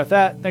 so we take out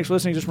that. Thanks for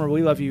listening. Just remember,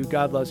 we love you.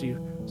 God loves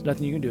you. There's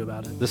nothing you can do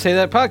about it. The Say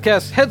That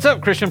Podcast, Heads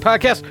Up Christian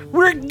Podcast,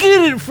 we're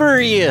good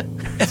for you.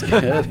 That's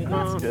good.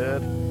 That's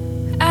good.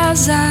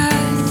 As I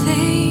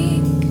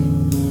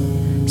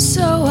think,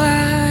 so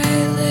I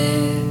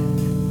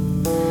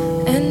live,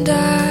 and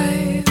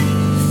I've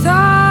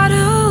thought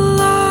a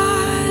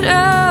lot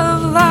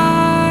of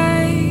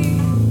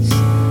lies,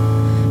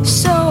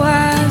 so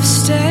I've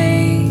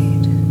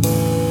stayed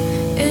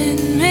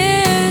in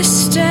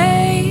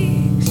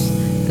mistakes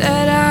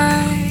that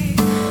I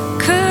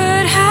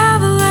could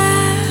have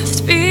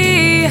left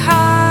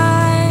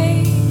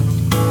behind.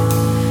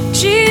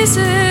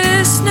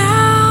 Jesus,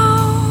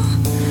 now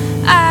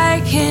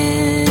I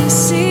can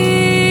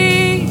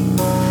see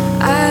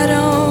I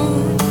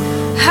don't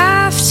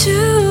have to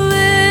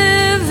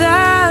live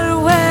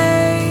that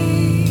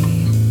way,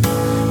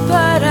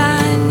 but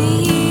I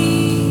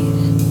need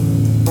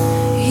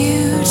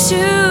you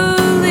to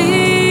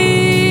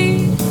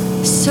lead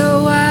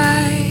so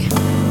I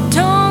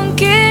don't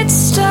get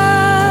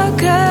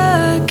stuck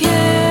again.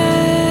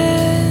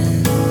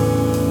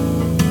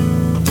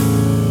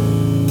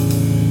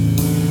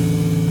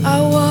 I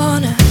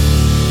wanna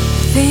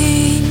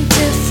think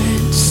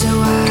different, so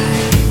I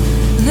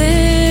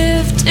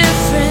live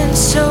different,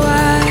 so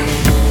I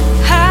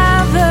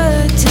have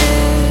a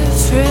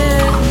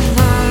different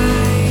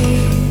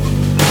life.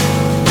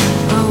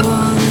 I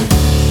wanna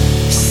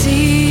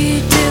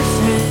see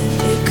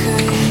different, it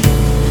could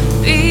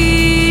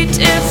be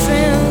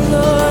different.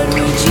 Lord,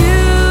 would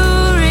you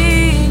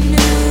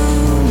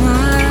renew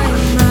my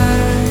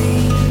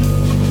mind?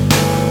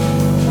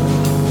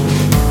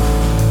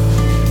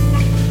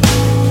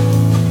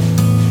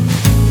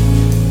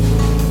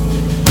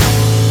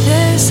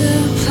 There's a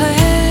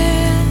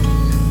plan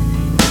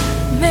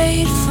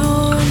made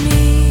for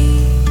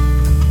me,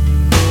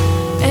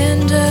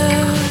 and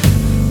a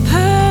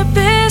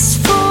purpose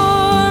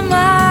for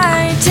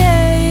my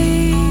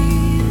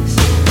days.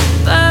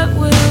 But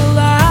will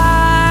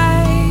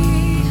I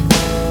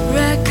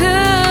recognize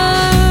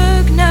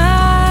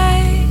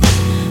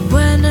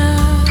when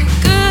a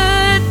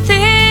good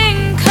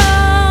thing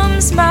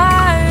comes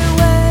my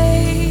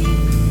way?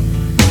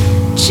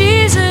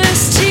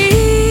 Jesus,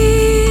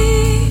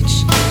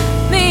 teach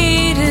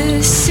me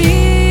to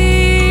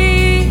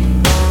see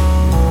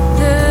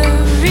the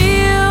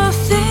real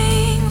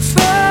thing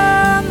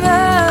from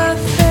the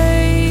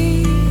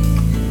fake.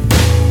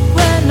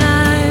 When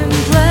I'm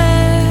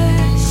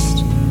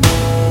blessed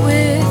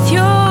with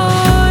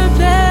your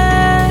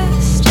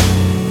best,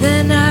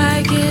 then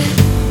I get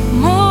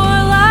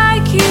more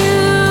like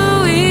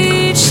you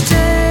each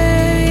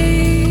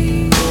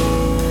day.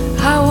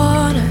 I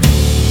wanna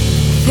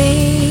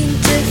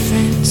think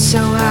different, so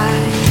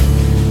I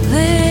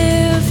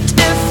live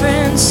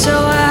different, so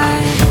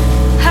I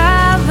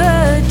have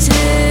a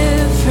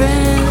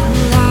different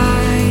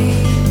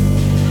life.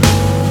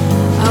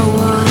 I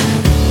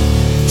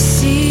wanna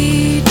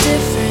see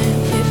different,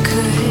 it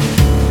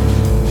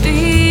could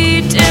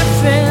be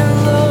different.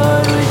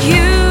 Lord, would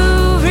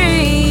you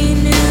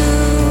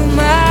renew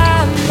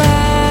my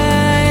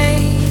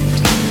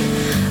mind?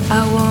 I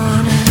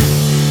wanna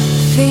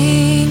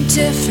think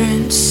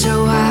different,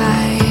 so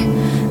I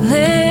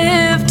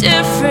live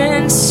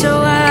different,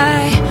 so